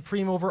beginning,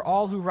 supreme over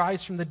all who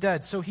rise from the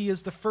dead. So he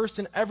is the first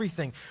in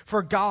everything.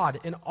 For God,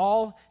 in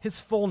all his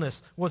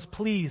fullness, was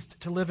pleased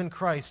to live in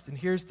Christ. And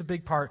here's the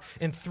big part.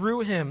 And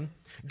through him,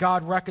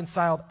 God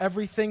reconciled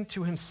everything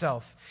to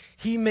himself.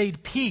 He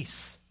made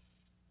peace.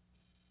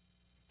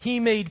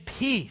 He made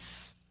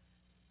peace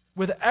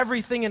with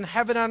everything in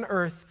heaven and on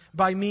earth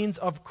by means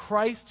of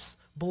Christ's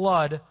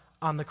blood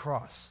on the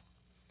cross.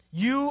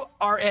 You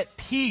are at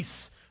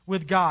peace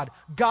with God.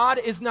 God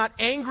is not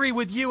angry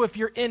with you if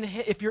you're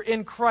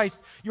in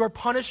Christ. Your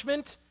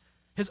punishment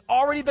has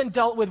already been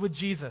dealt with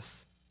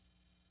Jesus.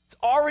 It's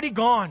already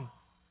gone.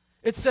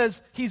 It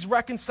says he's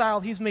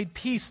reconciled, he's made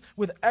peace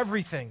with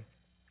everything.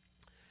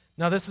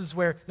 Now this is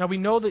where, we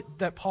know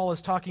that Paul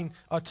is talking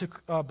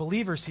to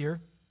believers here,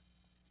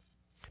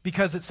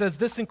 because it says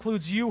this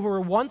includes you who were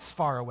once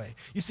far away.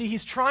 You see,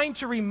 he's trying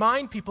to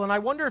remind people, and I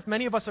wonder if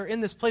many of us are in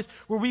this place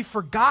where we've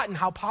forgotten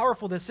how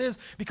powerful this is,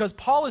 because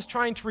Paul is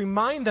trying to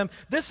remind them,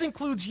 this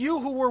includes you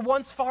who were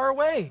once far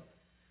away.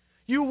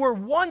 You were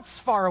once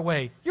far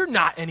away. You're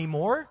not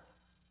anymore.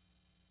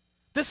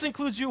 This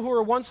includes you who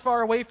were once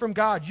far away from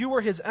God. You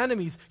were his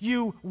enemies.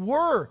 You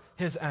were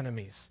his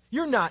enemies.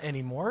 You're not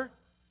anymore.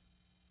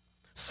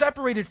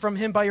 Separated from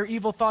him by your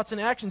evil thoughts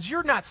and actions.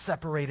 You're not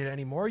separated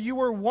anymore. You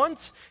were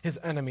once his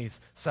enemies,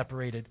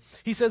 separated.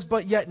 He says,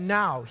 but yet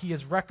now he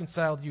has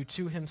reconciled you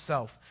to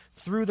himself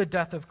through the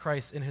death of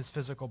Christ in his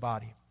physical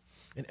body.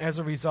 And as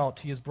a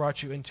result, he has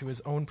brought you into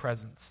his own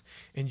presence,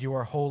 and you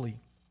are holy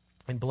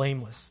and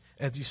blameless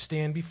as you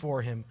stand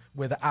before him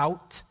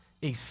without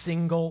a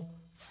single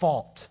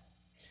fault.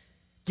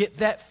 Get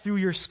that through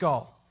your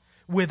skull.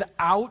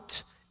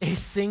 Without a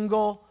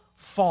single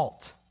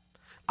fault.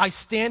 I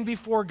stand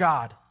before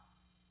God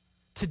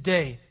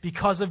today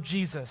because of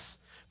Jesus,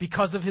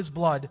 because of his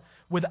blood,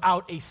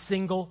 without a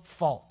single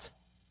fault.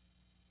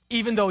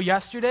 Even though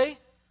yesterday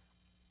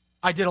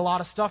I did a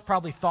lot of stuff,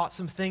 probably thought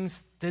some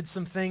things, did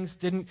some things,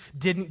 didn't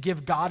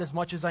give God as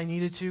much as I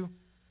needed to.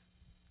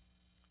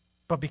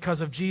 But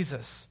because of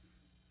Jesus,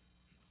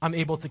 I'm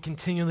able to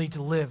continually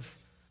to live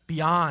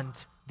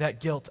beyond that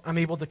guilt. I'm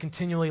able to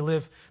continually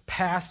live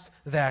past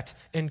that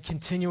and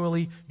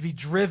continually be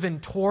driven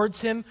towards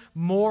him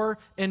more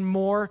and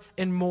more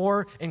and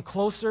more and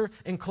closer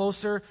and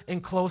closer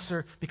and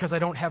closer, because I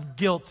don't have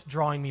guilt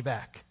drawing me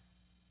back.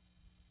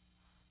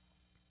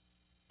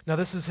 Now,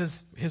 this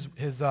is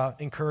his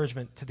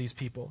encouragement to these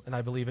people, and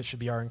I believe it should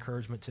be our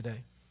encouragement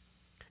today.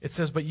 It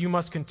says, "But you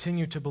must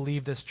continue to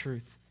believe this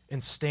truth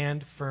and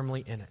stand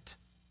firmly in it."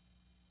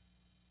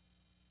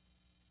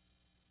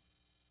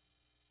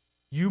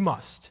 You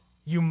must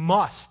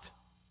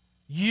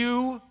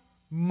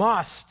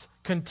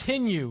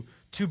continue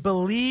to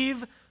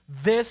believe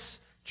this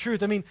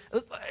truth. I mean,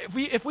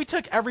 if we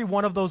took every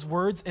one of those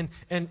words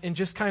and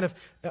just kind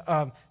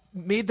of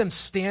made them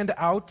stand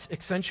out,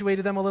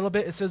 accentuated them a little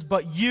bit, it says,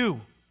 but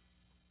you.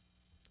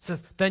 It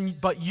says,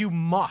 but you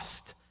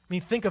must. I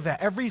mean, think of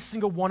that. Every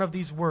single one of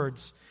these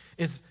words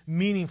is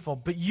meaningful,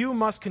 but you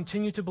must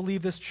continue to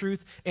believe this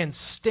truth and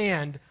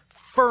stand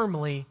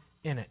firmly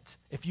in it.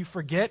 If you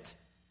forget,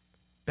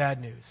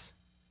 bad news.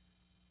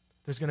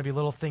 There's going to be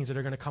little things that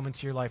are going to come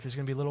into your life. There's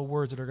going to be little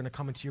words that are going to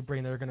come into your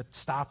brain that are going to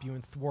stop you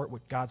and thwart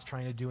what God's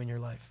trying to do in your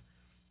life.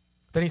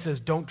 Then he says,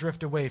 don't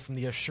drift away from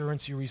the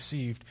assurance you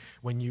received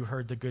when you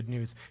heard the good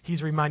news.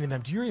 He's reminding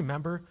them, do you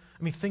remember?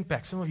 I mean, think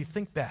back. Some of you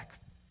think back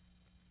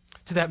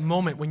to that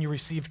moment when you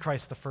received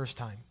Christ the first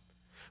time.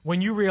 When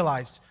you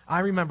realized, I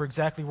remember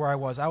exactly where I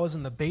was. I was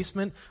in the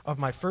basement of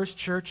my first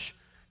church,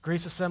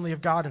 Grace Assembly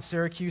of God in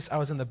Syracuse. I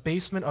was in the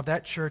basement of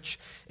that church,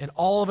 and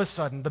all of a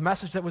sudden, the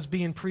message that was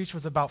being preached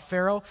was about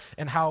Pharaoh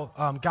and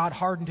how God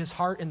hardened his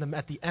heart. And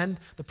at the end,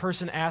 the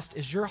person asked,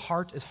 is your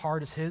heart as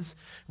hard as his?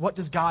 What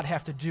does God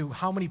have to do?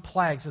 How many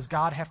plagues does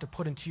God have to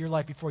put into your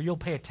life before you'll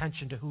pay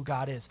attention to who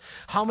God is?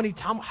 How many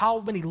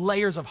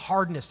layers of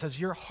hardness has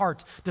your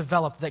heart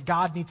developed that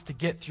God needs to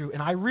get through?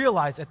 And I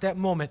realized at that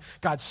moment,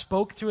 God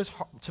spoke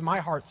to my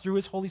heart through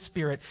his Holy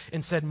Spirit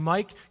and said,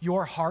 Mike,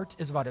 your heart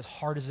is about as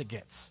hard as it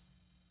gets.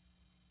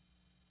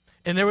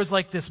 And there was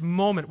like this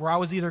moment where I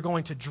was either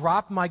going to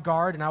drop my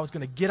guard and I was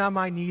going to get on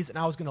my knees and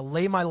I was going to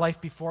lay my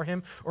life before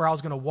him, or I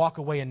was going to walk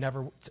away and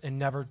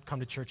never come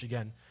to church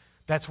again.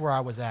 That's where I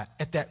was at.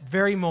 At that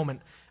very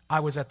moment, I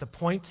was at the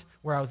point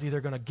where I was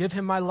either going to give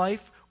him my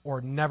life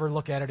or never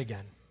look at it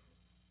again.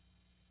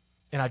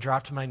 And I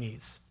dropped to my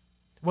knees.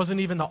 It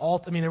wasn't even the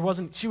altar. I mean, there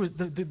wasn't.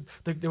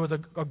 There was a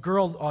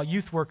girl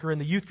youth worker in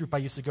the youth group I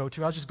used to go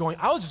to. I was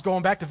just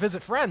going back to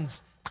visit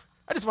friends.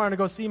 I just wanted to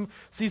go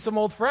see some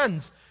old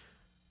friends.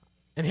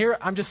 And here,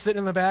 I'm just sitting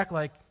in the back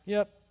like,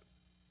 yep,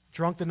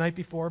 drunk the night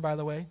before, by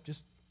the way,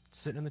 just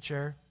sitting in the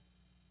chair,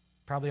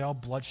 probably all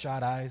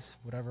bloodshot eyes,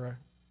 whatever,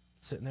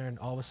 sitting there, and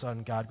all of a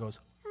sudden, God goes,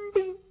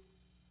 bing,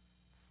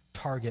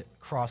 target,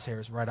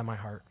 crosshairs right on my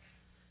heart,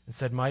 and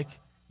said, Mike,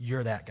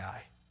 you're that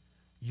guy.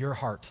 Your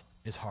heart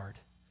is hard.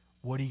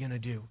 What are you going to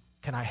do?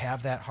 Can I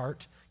have that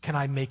heart? Can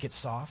I make it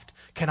soft?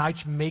 Can I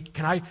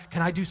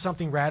do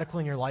something radical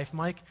in your life,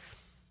 Mike?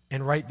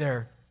 And right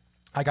there,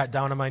 I got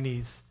down on my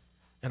knees.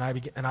 And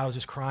I was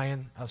just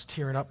crying. I was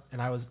tearing up,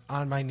 and I was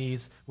on my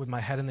knees with my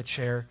head in the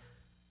chair,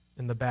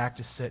 in the back,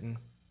 just sitting.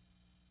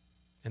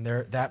 And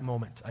there, that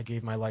moment, I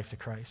gave my life to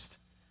Christ.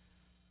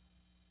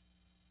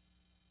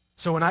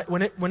 So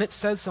when it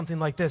says something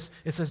like this,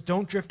 it says,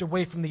 don't drift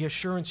away from the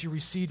assurance you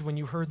received when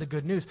you heard the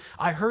good news.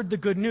 I heard the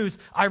good news.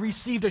 I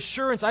received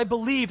assurance. I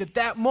believed at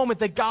that moment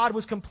that God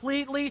was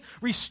completely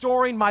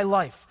restoring my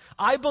life.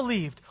 I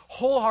believed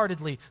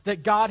wholeheartedly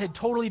that God had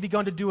totally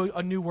begun to do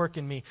a new work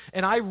in me.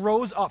 And I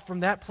rose up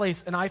from that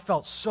place, and I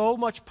felt so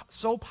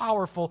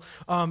powerful,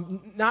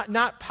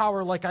 not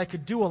power like I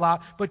could do a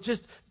lot, but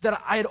just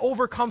that I had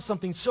overcome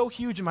something so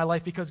huge in my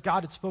life because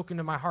God had spoken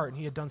to my heart and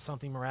he had done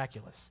something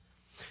miraculous.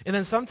 And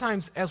then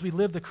sometimes as we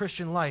live the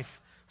Christian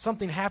life,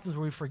 something happens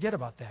where we forget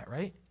about that,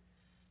 right?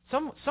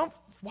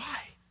 Why?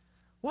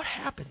 What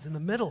happens in the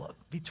middle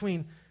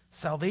between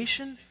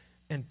salvation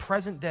and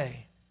present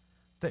day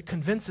that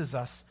convinces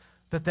us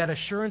that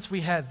assurance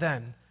we had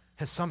then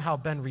has somehow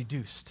been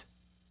reduced?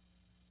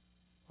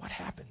 What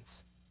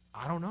happens?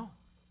 I don't know.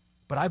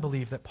 But I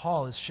believe that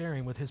Paul is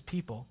sharing with his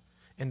people,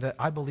 and that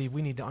I believe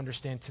we need to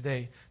understand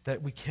today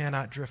that we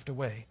cannot drift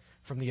away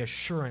from the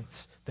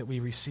assurance that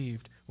we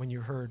received when you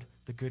heard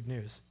the good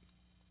news.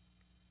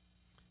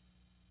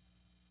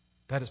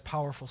 That is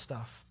powerful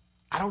stuff.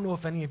 I don't know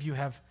if any of you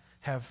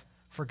have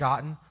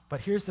forgotten,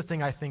 but here's the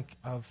thing I think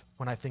of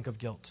when I think of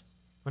guilt.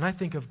 When I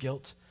think of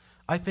guilt,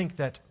 I think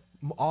that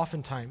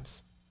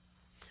oftentimes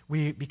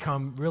we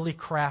become really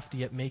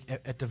crafty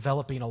at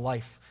developing a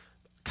life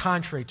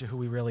contrary to who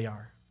we really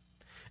are.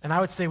 And I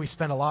would say we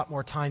spend a lot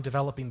more time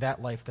developing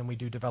that life than we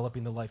do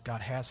developing the life God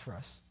has for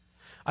us.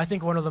 I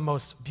think one of the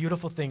most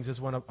beautiful things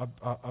is when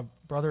a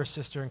brother or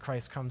sister in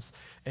Christ comes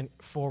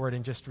forward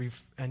and just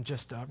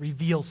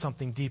reveals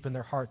something deep in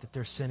their heart that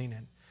they're sinning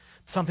in,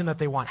 something that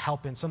they want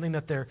help in, something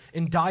that they're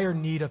in dire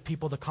need of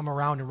people to come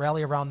around and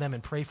rally around them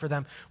and pray for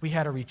them. We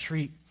had a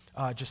retreat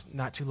just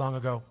not too long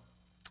ago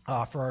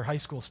for our high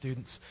school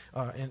students,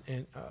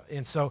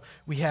 and so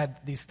we had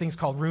these things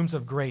called rooms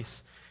of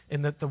grace.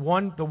 And the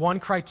one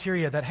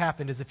criteria that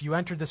happened is if you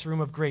entered this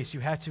room of grace, you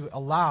had to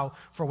allow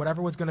for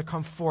whatever was going to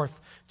come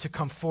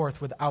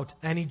forth without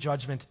any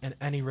judgment and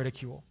any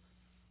ridicule.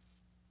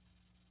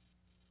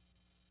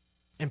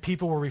 And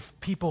people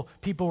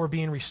were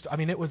being restored. I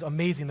mean, it was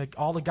amazing.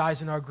 All the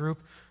guys in our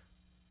group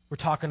were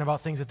talking about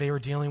things that they were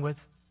dealing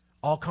with.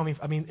 All coming,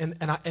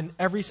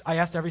 I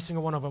asked every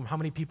single one of them, how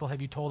many people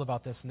have you told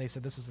about this? And they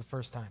said, this is the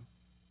first time.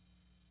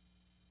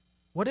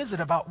 What is it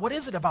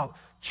about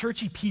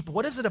churchy people?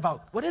 What is it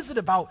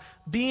about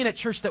being at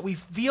church that we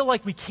feel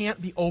like we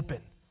can't be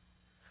open?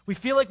 We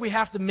feel like we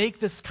have to make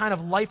this kind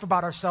of life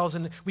about ourselves,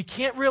 and we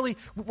can't really,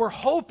 we're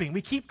hoping,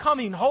 we keep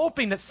coming,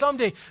 hoping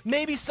that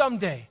maybe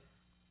someday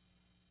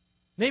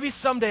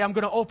I'm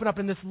going to open up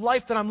and this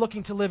life that I'm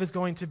looking to live is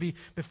going to be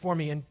before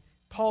me. And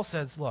Paul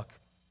says, look,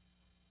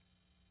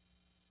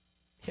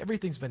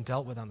 everything's been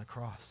dealt with on the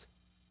cross.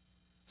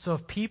 So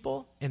if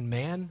people and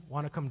man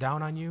want to come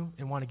down on you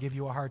and want to give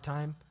you a hard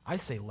time, I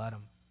say let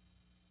them.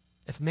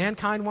 If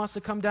mankind wants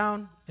to come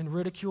down and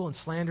ridicule and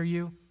slander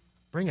you,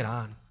 bring it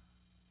on.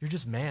 You're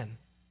just man.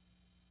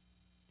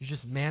 You're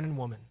just man and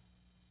woman.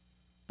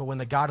 But when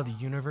the God of the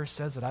universe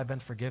says that I've been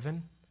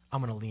forgiven,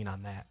 I'm going to lean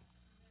on that.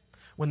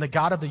 When the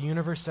God of the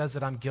universe says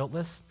that I'm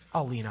guiltless,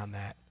 I'll lean on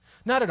that.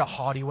 Not in a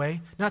haughty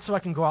way, not so I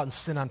can go out and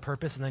sin on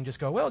purpose and then just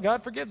go, well,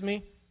 God forgives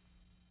me.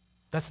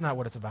 That's not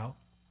what it's about.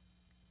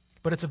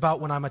 But it's about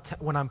when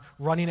I'm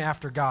running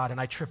after God and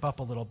I trip up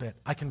a little bit,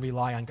 I can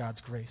rely on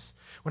God's grace.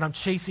 When I'm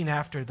chasing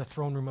after the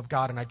throne room of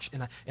God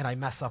and I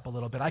mess up a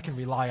little bit, I can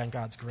rely on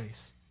God's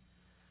grace.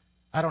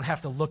 I don't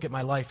have to look at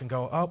my life and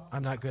go, oh,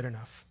 I'm not good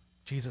enough.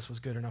 Jesus was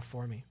good enough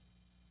for me.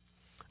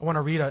 I want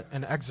to read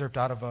an excerpt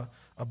out of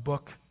a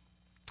book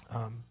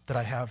that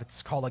I have.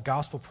 It's called A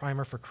Gospel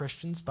Primer for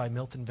Christians by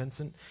Milton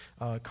Vincent.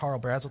 Carl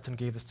Brazelton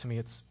gave this to me.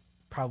 It's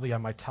probably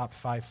on my top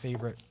 5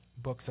 favorite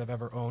books I've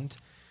ever owned.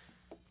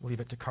 Leave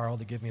it to Carl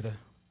to give me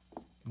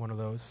one of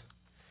those.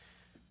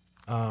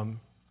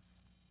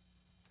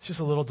 It's just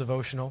a little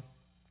devotional,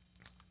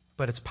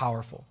 but it's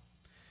powerful.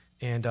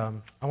 And I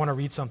want to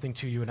read something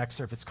to you, an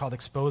excerpt. It's called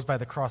Exposed by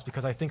the Cross,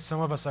 because I think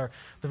some of us are,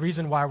 the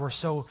reason why we're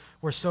so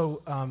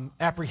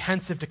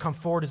apprehensive to come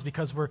forward is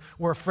because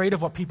we're afraid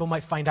of what people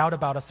might find out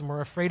about us, and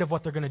we're afraid of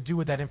what they're going to do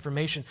with that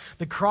information.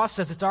 The cross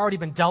says it's already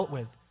been dealt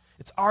with.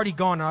 It's already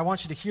gone, and I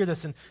want you to hear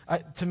this, and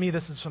to me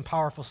this is some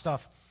powerful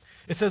stuff.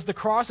 It says, the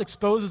cross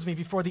exposes me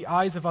before the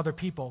eyes of other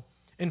people,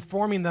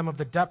 informing them of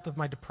the depth of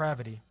my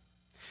depravity.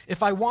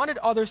 If I wanted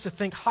others to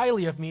think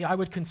highly of me, I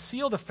would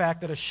conceal the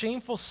fact that a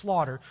shameful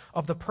slaughter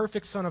of the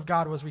perfect Son of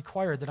God was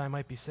required that I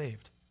might be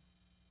saved.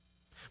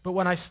 But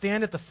when I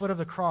stand at the foot of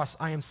the cross,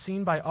 I am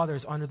seen by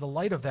others under the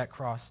light of that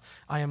cross.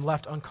 I am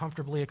left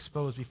uncomfortably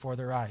exposed before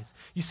their eyes.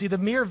 You see, the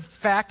mere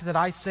fact that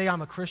I say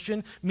I'm a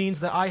Christian means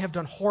that I have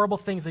done horrible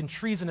things and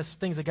treasonous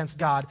things against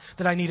God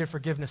that I needed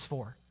forgiveness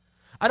for.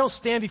 I don't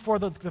stand before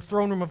the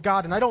throne room of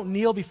God, and I don't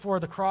kneel before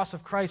the cross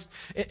of Christ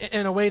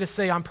in a way to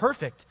say I'm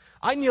perfect.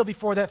 I kneel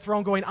before that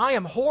throne going, I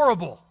am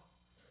horrible.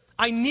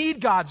 I need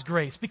God's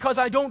grace because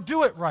I don't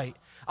do it right.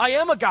 I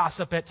am a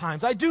gossip at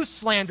times. I do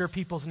slander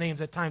people's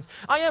names at times.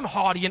 I am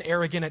haughty and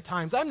arrogant at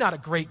times. I'm not a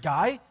great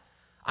guy.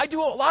 I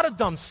do a lot of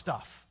dumb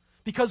stuff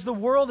because the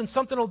world and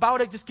something about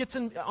it just gets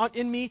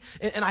in me,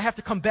 and I have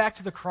to come back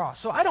to the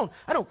cross. So I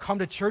don't come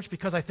to church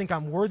because I think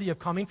I'm worthy of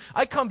coming.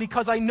 I come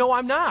because I know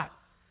I'm not.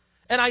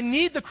 And I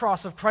need the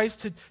cross of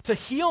Christ to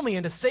heal me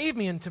and to save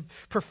me and to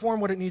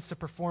perform what it needs to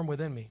perform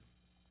within me.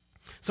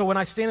 So when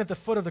I stand at the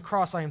foot of the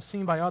cross, I am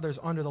seen by others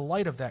under the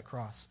light of that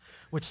cross,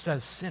 which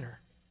says, sinner,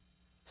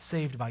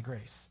 saved by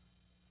grace.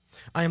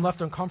 I am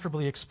left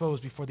uncomfortably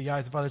exposed before the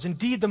eyes of others.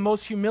 Indeed, the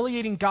most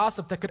humiliating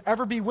gossip that could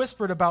ever be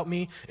whispered about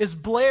me is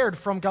blared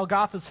from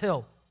Golgotha's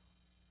hill.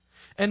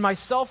 And my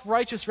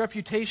self-righteous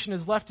reputation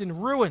is left in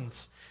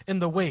ruins in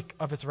the wake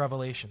of its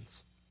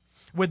revelations.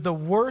 With the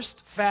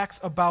worst facts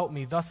about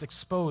me thus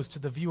exposed to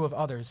the view of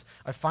others,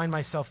 I find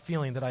myself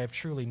feeling that I have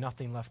truly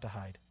nothing left to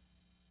hide.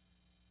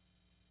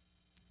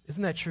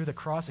 Isn't that true? The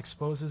cross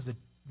exposes the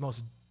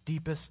most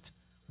deepest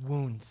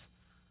wounds,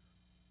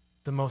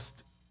 the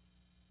most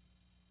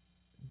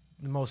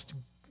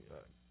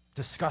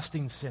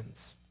disgusting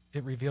sins.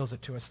 It reveals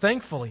it to us.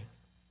 Thankfully,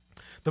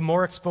 the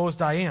more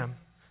exposed I am,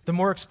 the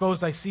more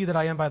exposed I see that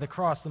I am by the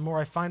cross, the more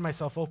I find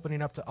myself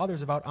opening up to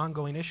others about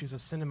ongoing issues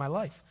of sin in my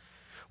life.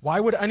 Why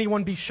would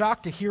anyone be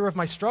shocked to hear of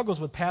my struggles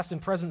with past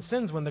and present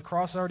sins when the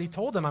cross already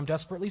told them I'm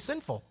desperately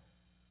sinful?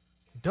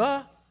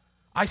 Duh.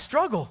 I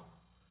struggle.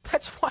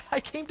 That's why I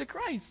came to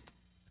Christ.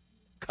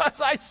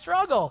 Because I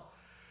struggle.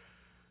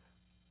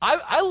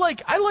 I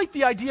like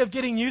the idea of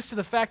getting used to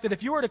the fact that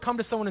if you were to come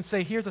to someone and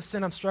say, here's a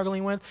sin I'm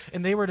struggling with,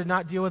 and they were to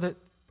not deal with it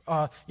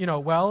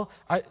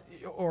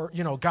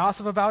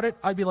gossip about it,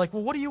 I'd be like,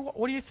 well, what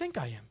do you think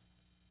I am?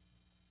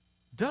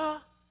 Duh.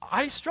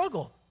 I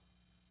struggle.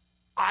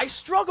 I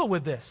struggle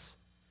with this.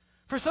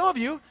 For some of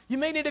you, you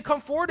may need to come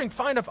forward and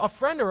find a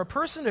friend or a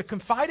person to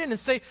confide in and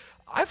say,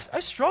 I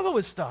struggle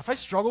with stuff. I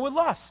struggle with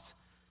lust.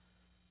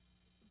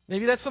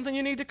 Maybe that's something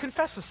you need to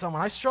confess to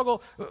someone. I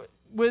struggle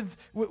with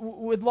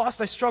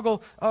lust. I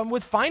struggle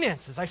with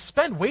finances. I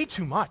spend way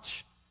too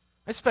much.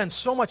 I spend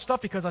so much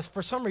stuff because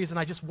for some reason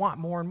I just want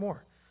more and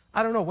more.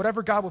 I don't know.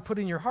 Whatever God will put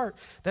in your heart,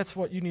 that's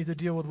what you need to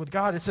deal with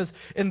God. It says,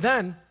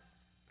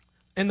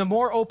 and the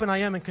more open I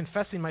am in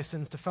confessing my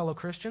sins to fellow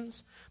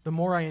Christians, the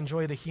more I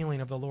enjoy the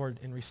healing of the Lord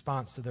in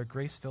response to their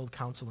grace-filled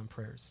counsel and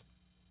prayers.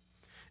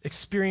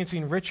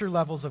 experiencing richer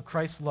levels of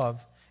Christ's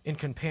love in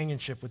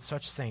companionship with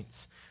such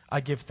saints,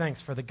 I give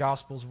thanks for the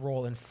gospel's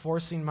role in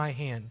forcing my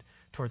hand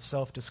towards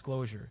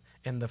self-disclosure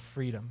and the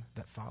freedom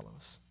that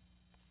follows.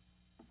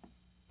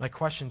 My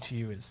question to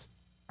you is,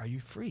 are you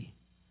free?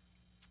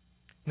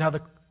 Now,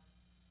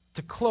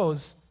 to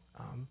close,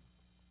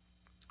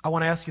 I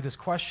want to ask you this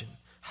question.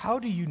 How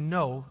do you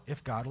know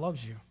if God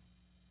loves you?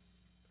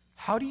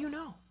 How do you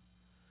know?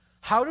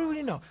 How do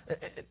we know?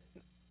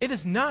 It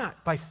is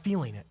not by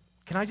feeling it.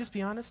 Can I just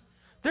be honest?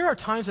 There are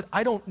times that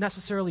I don't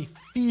necessarily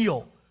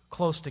feel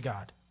close to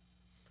God.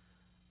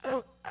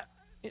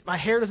 My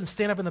hair doesn't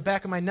stand up in the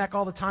back of my neck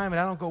all the time, and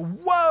I don't go,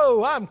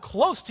 whoa, I'm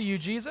close to you,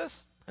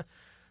 Jesus.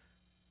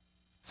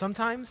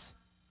 Sometimes,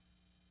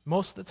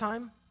 most of the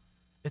time,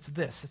 it's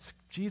this. It's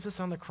Jesus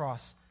on the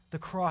cross. The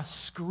cross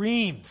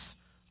screams,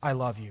 I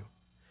love you.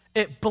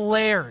 It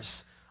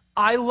blares,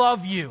 I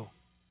love you.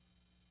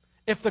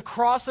 If the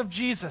cross of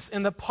Jesus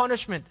and the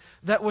punishment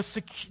that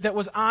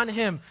was on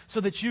him so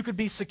that you could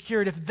be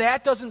secured, if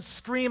that doesn't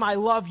scream, I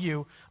love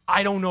you,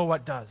 I don't know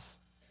what does.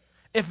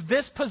 If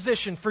this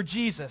position for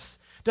Jesus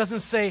doesn't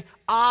say,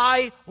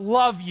 I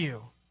love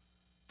you,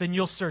 then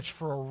you'll search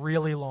for a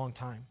really long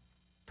time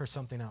for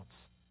something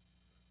else.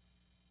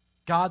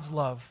 God's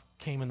love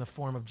came in the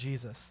form of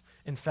Jesus.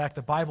 In fact,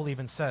 the Bible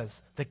even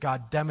says that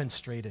God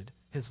demonstrated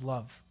his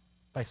love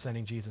by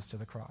sending Jesus to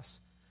the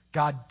cross.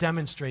 God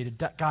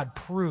demonstrated, God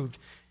proved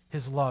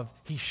his love.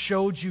 He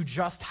showed you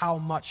just how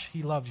much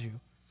he loves you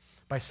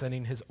by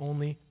sending his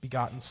only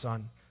begotten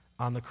Son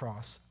on the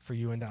cross for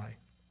you and I.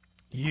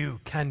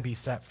 You can be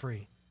set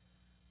free.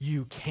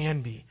 You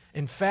can be.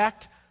 In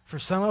fact, for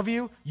some of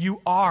you,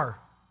 you are,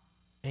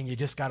 and you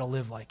just got to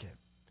live like it.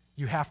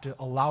 You have to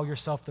allow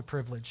yourself the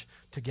privilege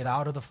to get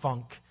out of the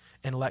funk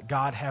and let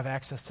God have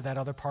access to that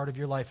other part of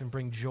your life and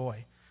bring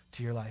joy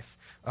to your life.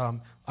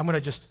 I'm going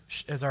to just,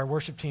 as our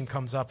worship team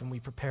comes up and we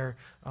prepare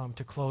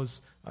to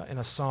close in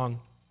a song,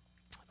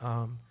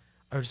 I'm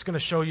just going to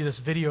show you this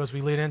video as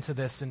we lead into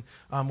this. And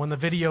when the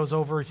video is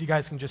over, if you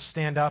guys can just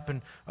stand up,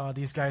 and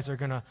these guys are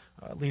going to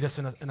lead us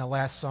in a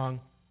last song.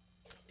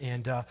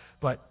 And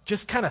but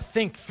just kind of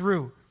think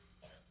through,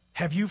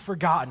 have you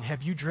forgotten?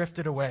 Have you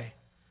drifted away?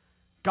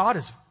 God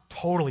is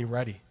totally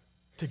ready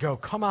to go,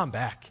 come on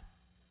back.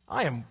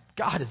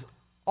 God is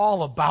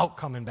all about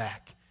coming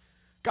back.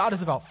 God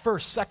is about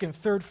first, second,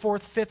 third,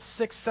 fourth, fifth,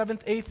 sixth,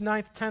 seventh, eighth,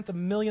 ninth, 10th, a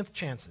millionth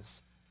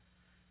chances.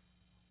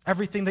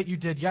 Everything that you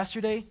did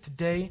yesterday,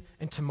 today,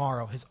 and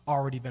tomorrow has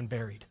already been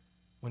buried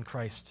when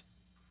Christ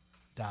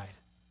died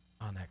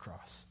on that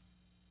cross.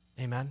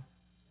 Amen?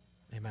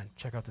 Amen.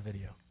 Check out the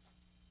video.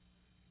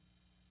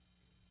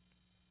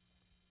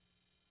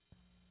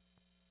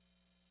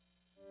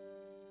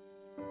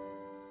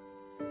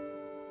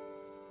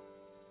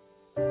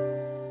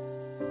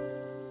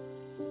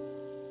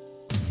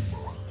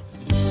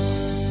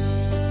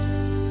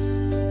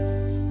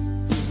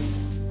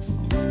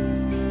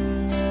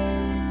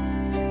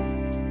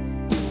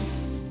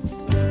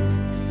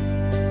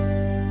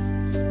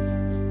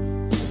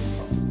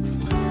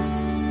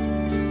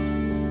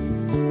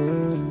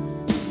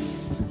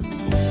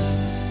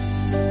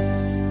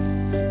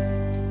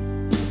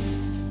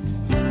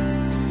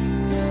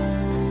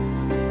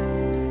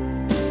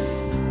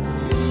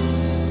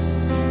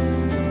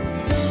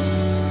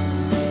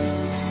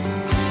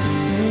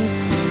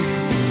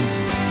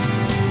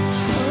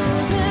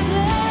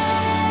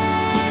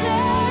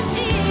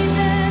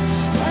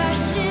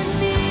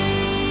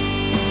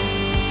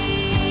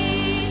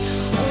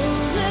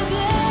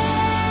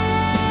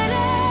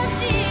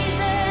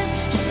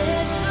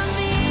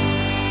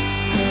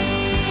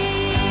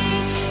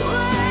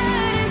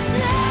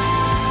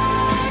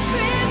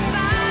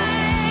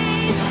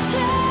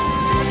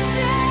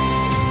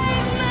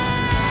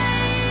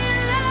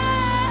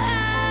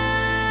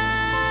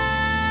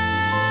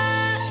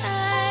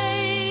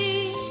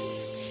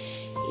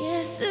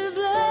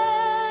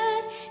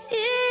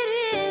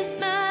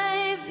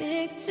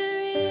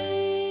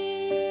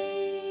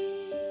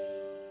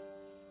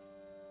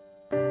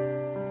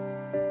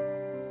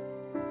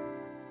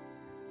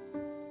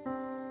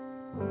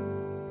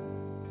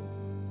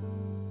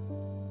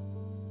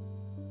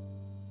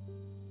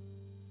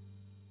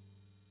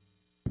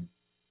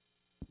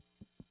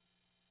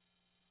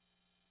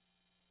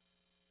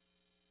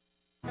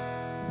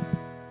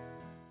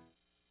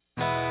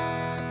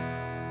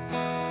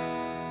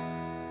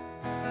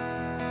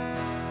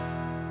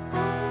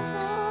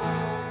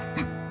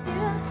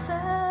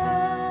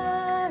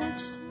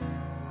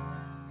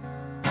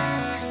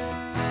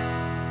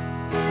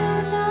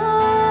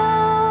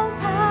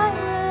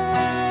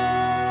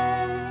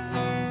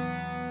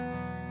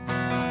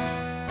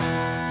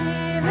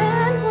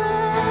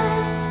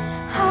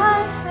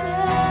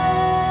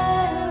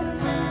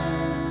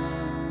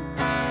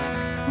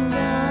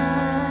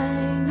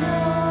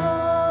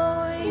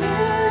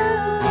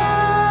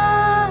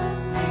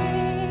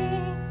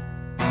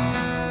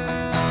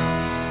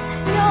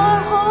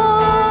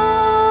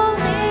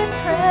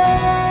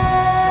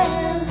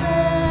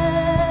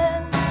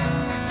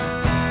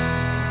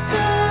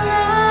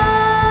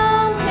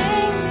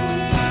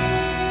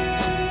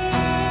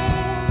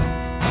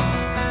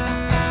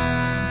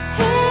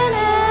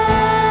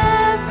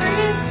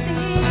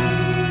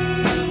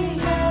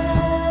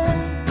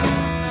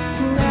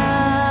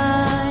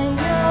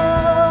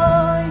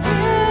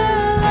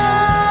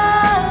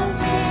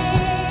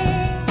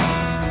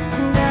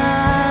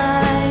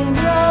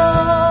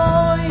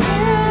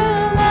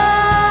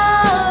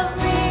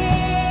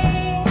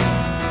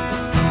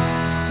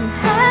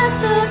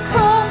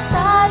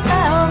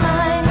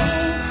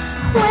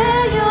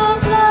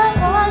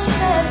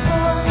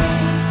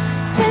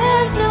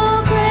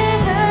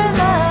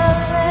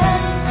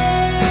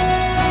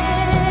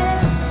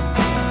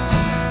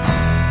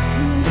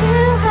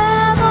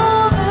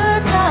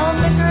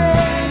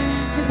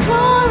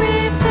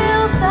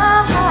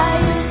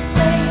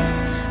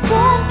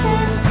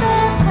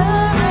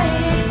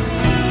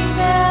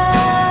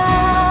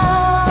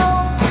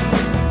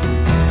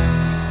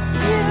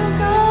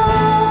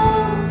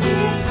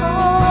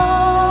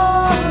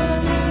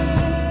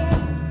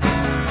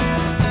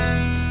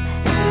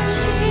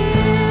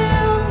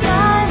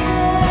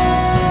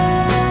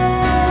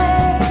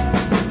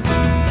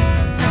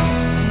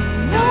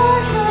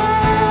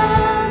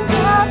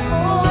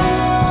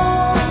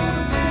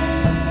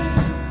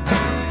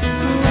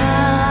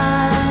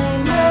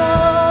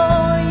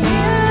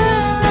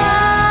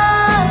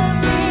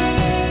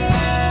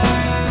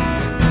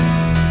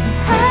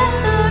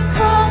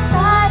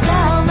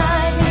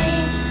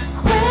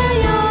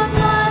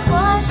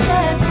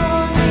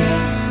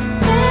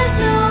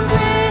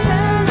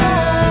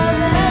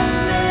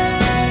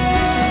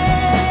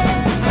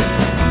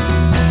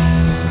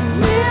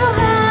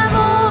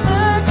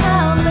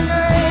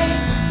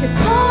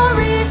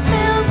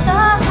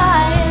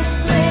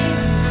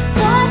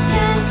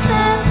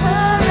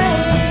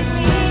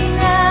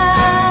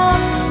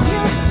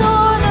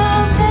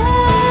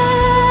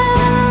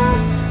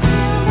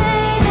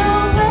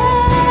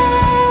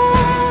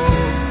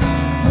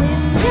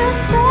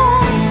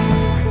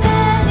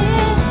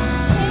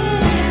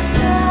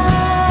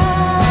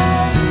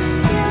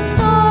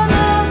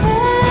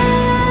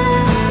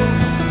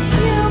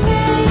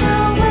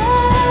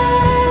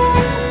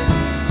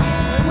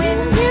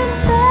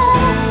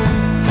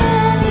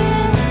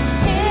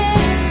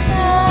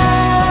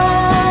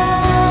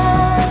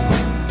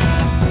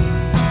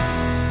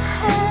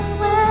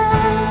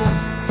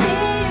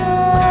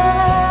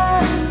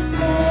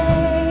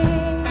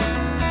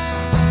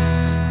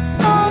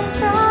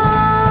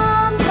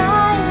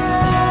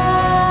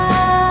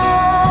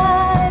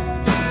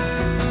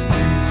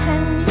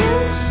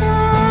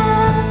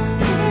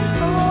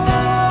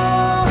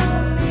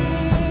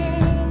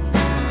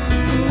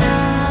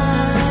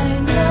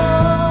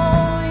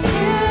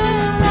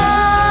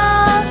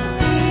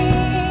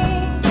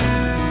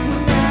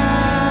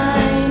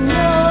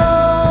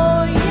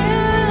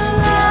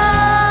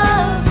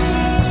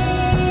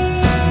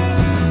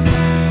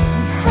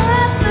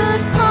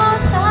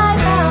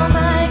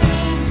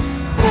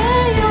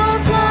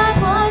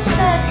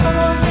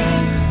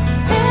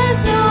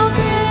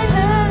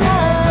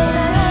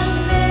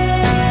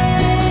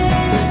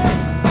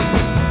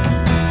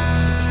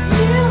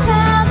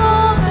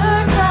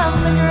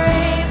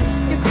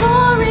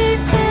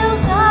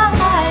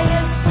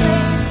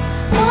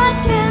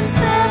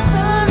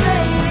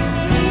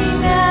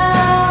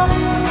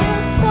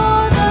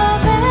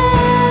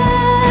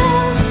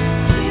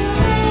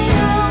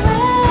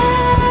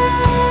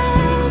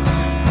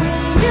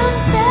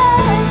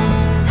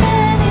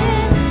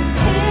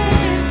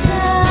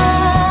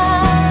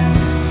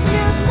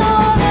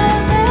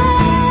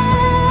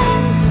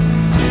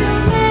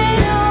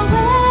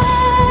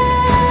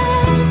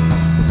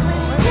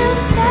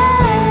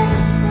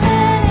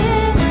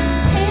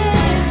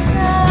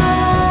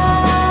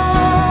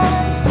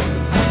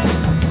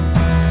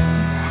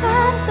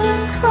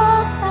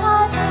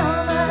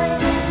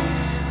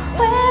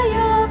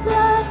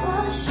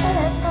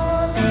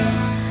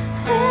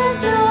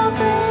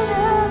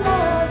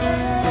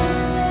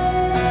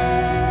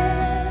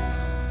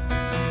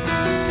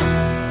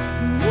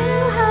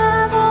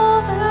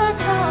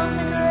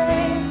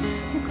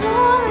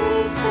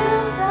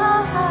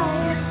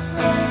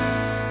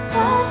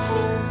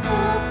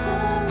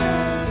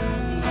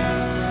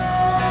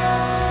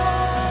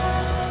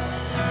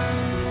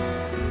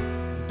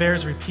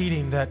 bears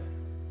repeating that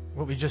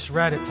what we just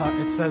read, it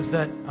says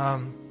that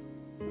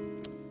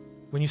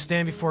when you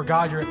stand before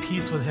God, you're at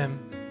peace with him,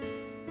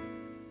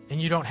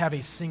 and you don't have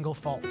a single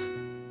fault.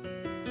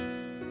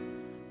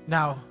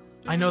 Now,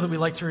 I know that we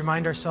like to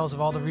remind ourselves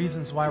of all the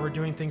reasons why we're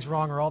doing things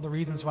wrong or all the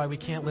reasons why we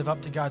can't live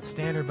up to God's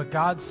standard, but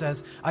God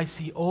says, I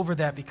see over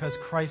that because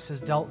Christ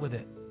has dealt with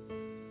it.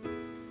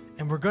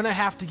 And we're going to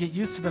have to get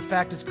used to the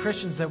fact as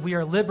Christians that we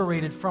are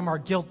liberated from our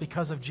guilt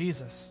because of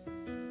Jesus.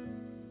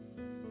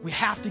 We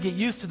have to get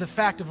used to the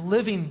fact of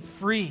living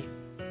free.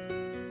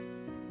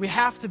 We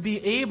have to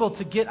be able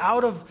to get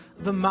out of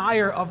the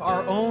mire of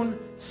our own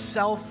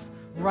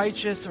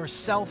self-righteous or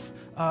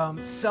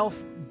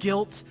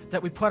self-guilt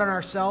that we put on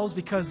ourselves,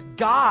 because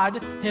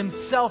God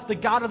himself, the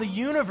God of the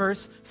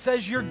universe,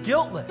 says you're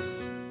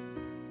guiltless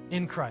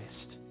in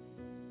Christ.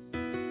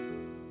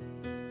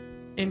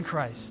 In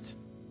Christ,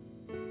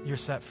 you're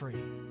set free.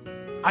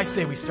 I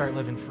say we start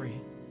living free.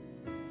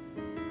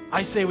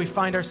 I say we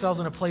find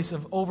ourselves in a place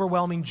of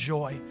overwhelming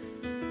joy,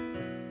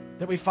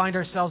 that we find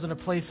ourselves in a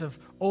place of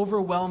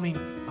overwhelming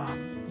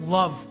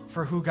love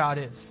for who God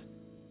is.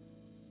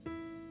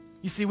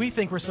 You see, we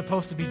think we're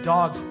supposed to be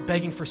dogs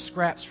begging for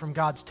scraps from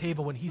God's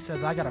table when he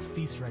says, I got a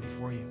feast ready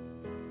for you.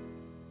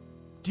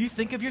 Do you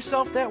think of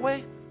yourself that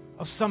way?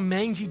 Of some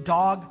mangy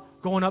dog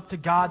going up to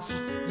God,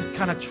 just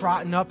kind of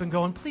trotting up and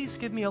going, please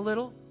give me a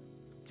little.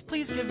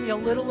 Please give me a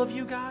little of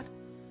you, God.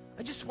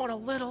 I just want a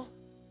little.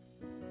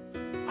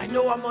 I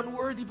know I'm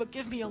unworthy, but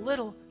give me a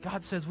little.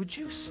 God says, would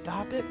you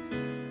stop it?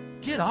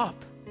 Get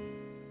up.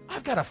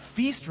 I've got a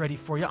feast ready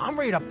for you. I'm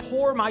ready to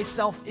pour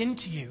myself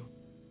into you.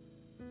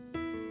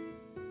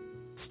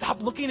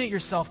 Stop looking at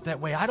yourself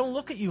that way. I don't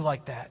look at you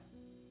like that.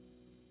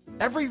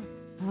 Every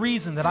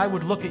reason that I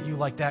would look at you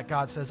like that,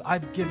 God says,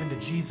 I've given to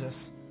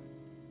Jesus.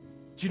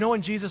 Do you know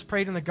when Jesus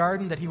prayed in the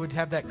garden that he would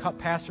have that cup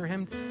pass through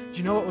him? Do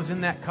you know what was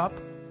in that cup?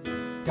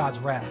 God's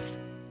wrath.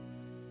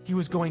 He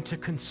was going to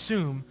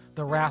consume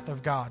the wrath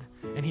of God.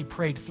 And he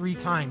prayed 3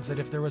 times that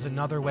if there was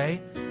another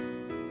way,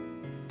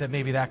 that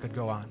maybe that could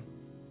go on.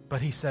 But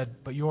he said,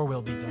 but your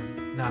will be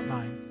done, not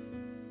mine.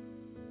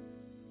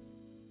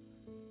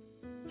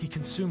 He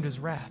consumed his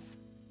wrath.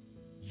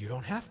 You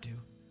don't have to.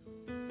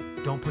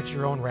 Don't put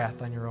your own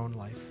wrath on your own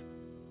life.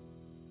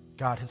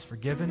 God has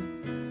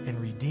forgiven and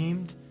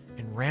redeemed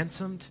and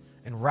ransomed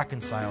and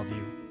reconciled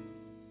you.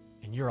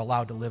 And you're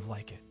allowed to live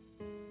like it.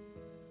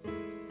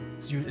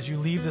 As you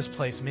leave this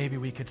place, maybe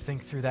we could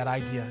think through that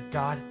idea.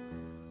 God,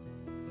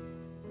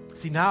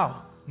 see,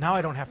 now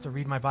I don't have to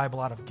read my Bible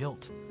out of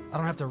guilt. I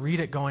don't have to read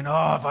it going,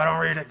 oh, if I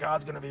don't read it,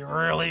 God's going to be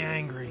really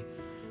angry.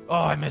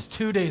 Oh, I missed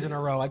 2 days in a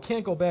row. I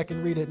can't go back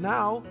and read it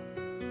now.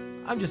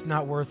 I'm just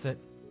not worth it.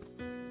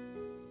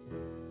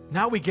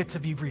 Now we get to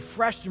be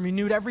refreshed and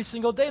renewed every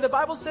single day. The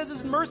Bible says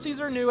his mercies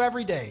are new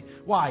every day.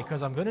 Why?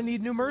 Because I'm going to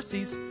need new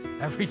mercies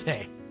every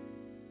day.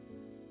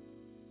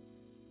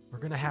 We're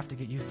going to have to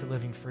get used to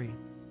living free.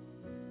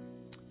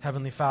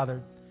 Heavenly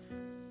Father,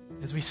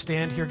 as we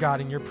stand here,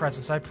 God, in your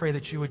presence, I pray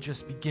that you would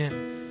just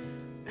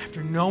begin,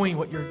 after knowing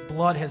what your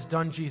blood has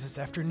done, Jesus,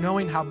 after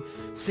knowing how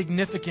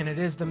significant it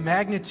is, the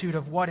magnitude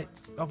of what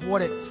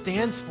it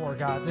stands for,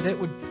 God, that it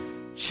would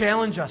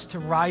challenge us to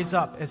rise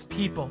up as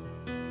people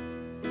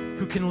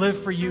who can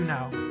live for you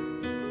now,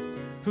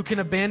 who can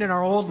abandon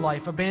our old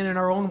life, abandon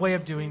our own way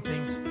of doing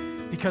things,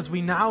 because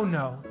we now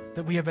know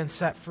that we have been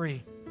set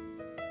free.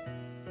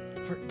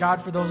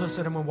 God, for those of us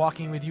that have been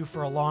walking with you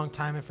for a long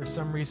time and for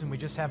some reason we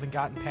just haven't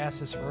gotten past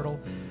this hurdle,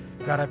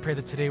 God, I pray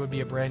that today would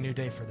be a brand new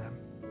day for them.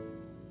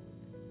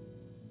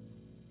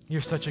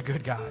 You're such a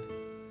good God.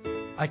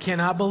 I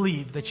cannot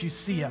believe that you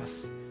see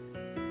us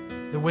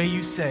the way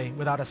you say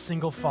without a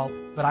single fault,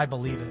 but I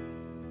believe it.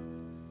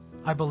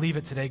 I believe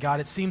it today, God.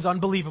 It seems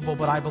unbelievable,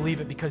 but I believe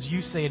it because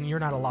you say it and you're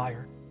not a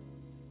liar.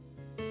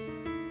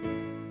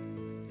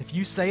 If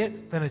you say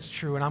it, then it's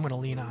true, and I'm going to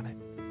lean on it.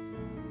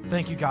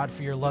 Thank you, God,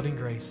 for your loving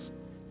grace.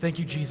 Thank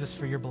you, Jesus,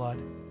 for your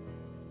blood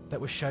that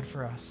was shed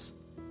for us.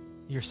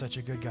 You're such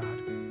a good God.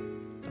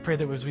 I pray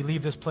that as we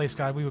leave this place,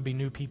 God, we would be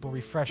new people,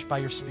 refreshed by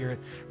your Spirit,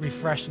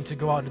 refreshed and to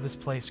go out into this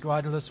place, go out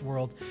into this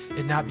world,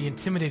 and not be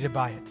intimidated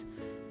by it.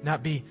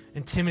 Not be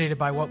intimidated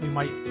by what we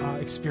might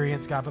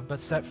experience, God,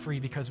 but set free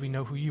because we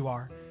know who you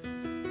are,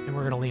 and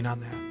we're going to lean on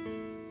that.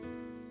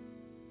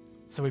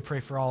 So we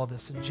pray for all of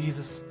this in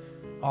Jesus'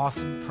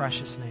 awesome,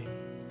 precious name.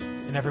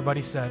 And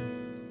everybody said,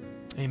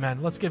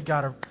 amen. Let's give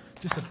God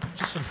just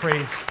some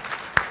praise.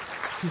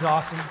 He's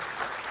awesome.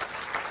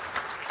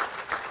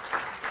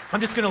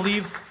 I'm just going to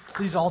leave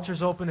these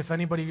altars open. If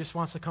anybody just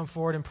wants to come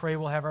forward and pray,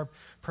 we'll have our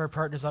prayer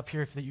partners up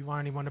here if you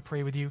want anyone to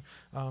pray with you.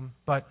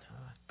 But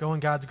go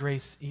in God's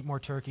grace, eat more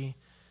turkey,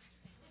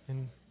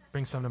 and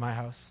bring some to my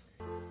house.